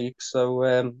domestic league, so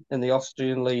in the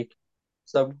Austrian league.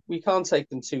 So we can't take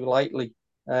them too lightly.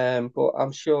 But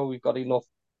I'm sure we've got enough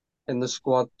in the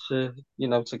squad to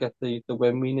get the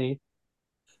win we need.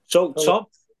 So Tom,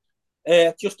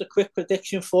 just a quick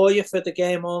prediction for you for the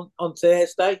game on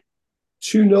Thursday.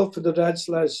 2-0 for the Reds,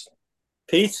 Les.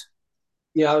 Pete?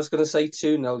 Yeah, I was going to say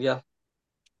 2-0, yeah.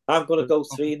 I'm going to go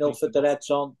 3-0 for the Reds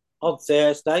on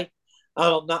Thursday.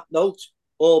 And on that note,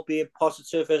 all being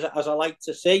positive as I like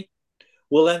to see,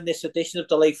 we'll end this edition of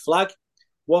the Late Flag.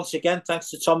 Once again,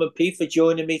 thanks to Tom and Pete for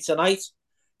joining me tonight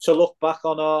to look back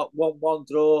on our 1-1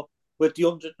 draw with the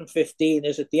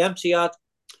 115ers at the Etihad.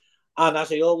 And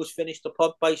as I always finish the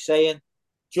pod by saying,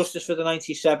 justice for the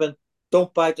 97,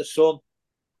 don't bite the sun,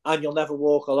 and you'll never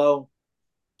walk alone.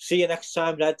 See you next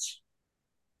time, Reds.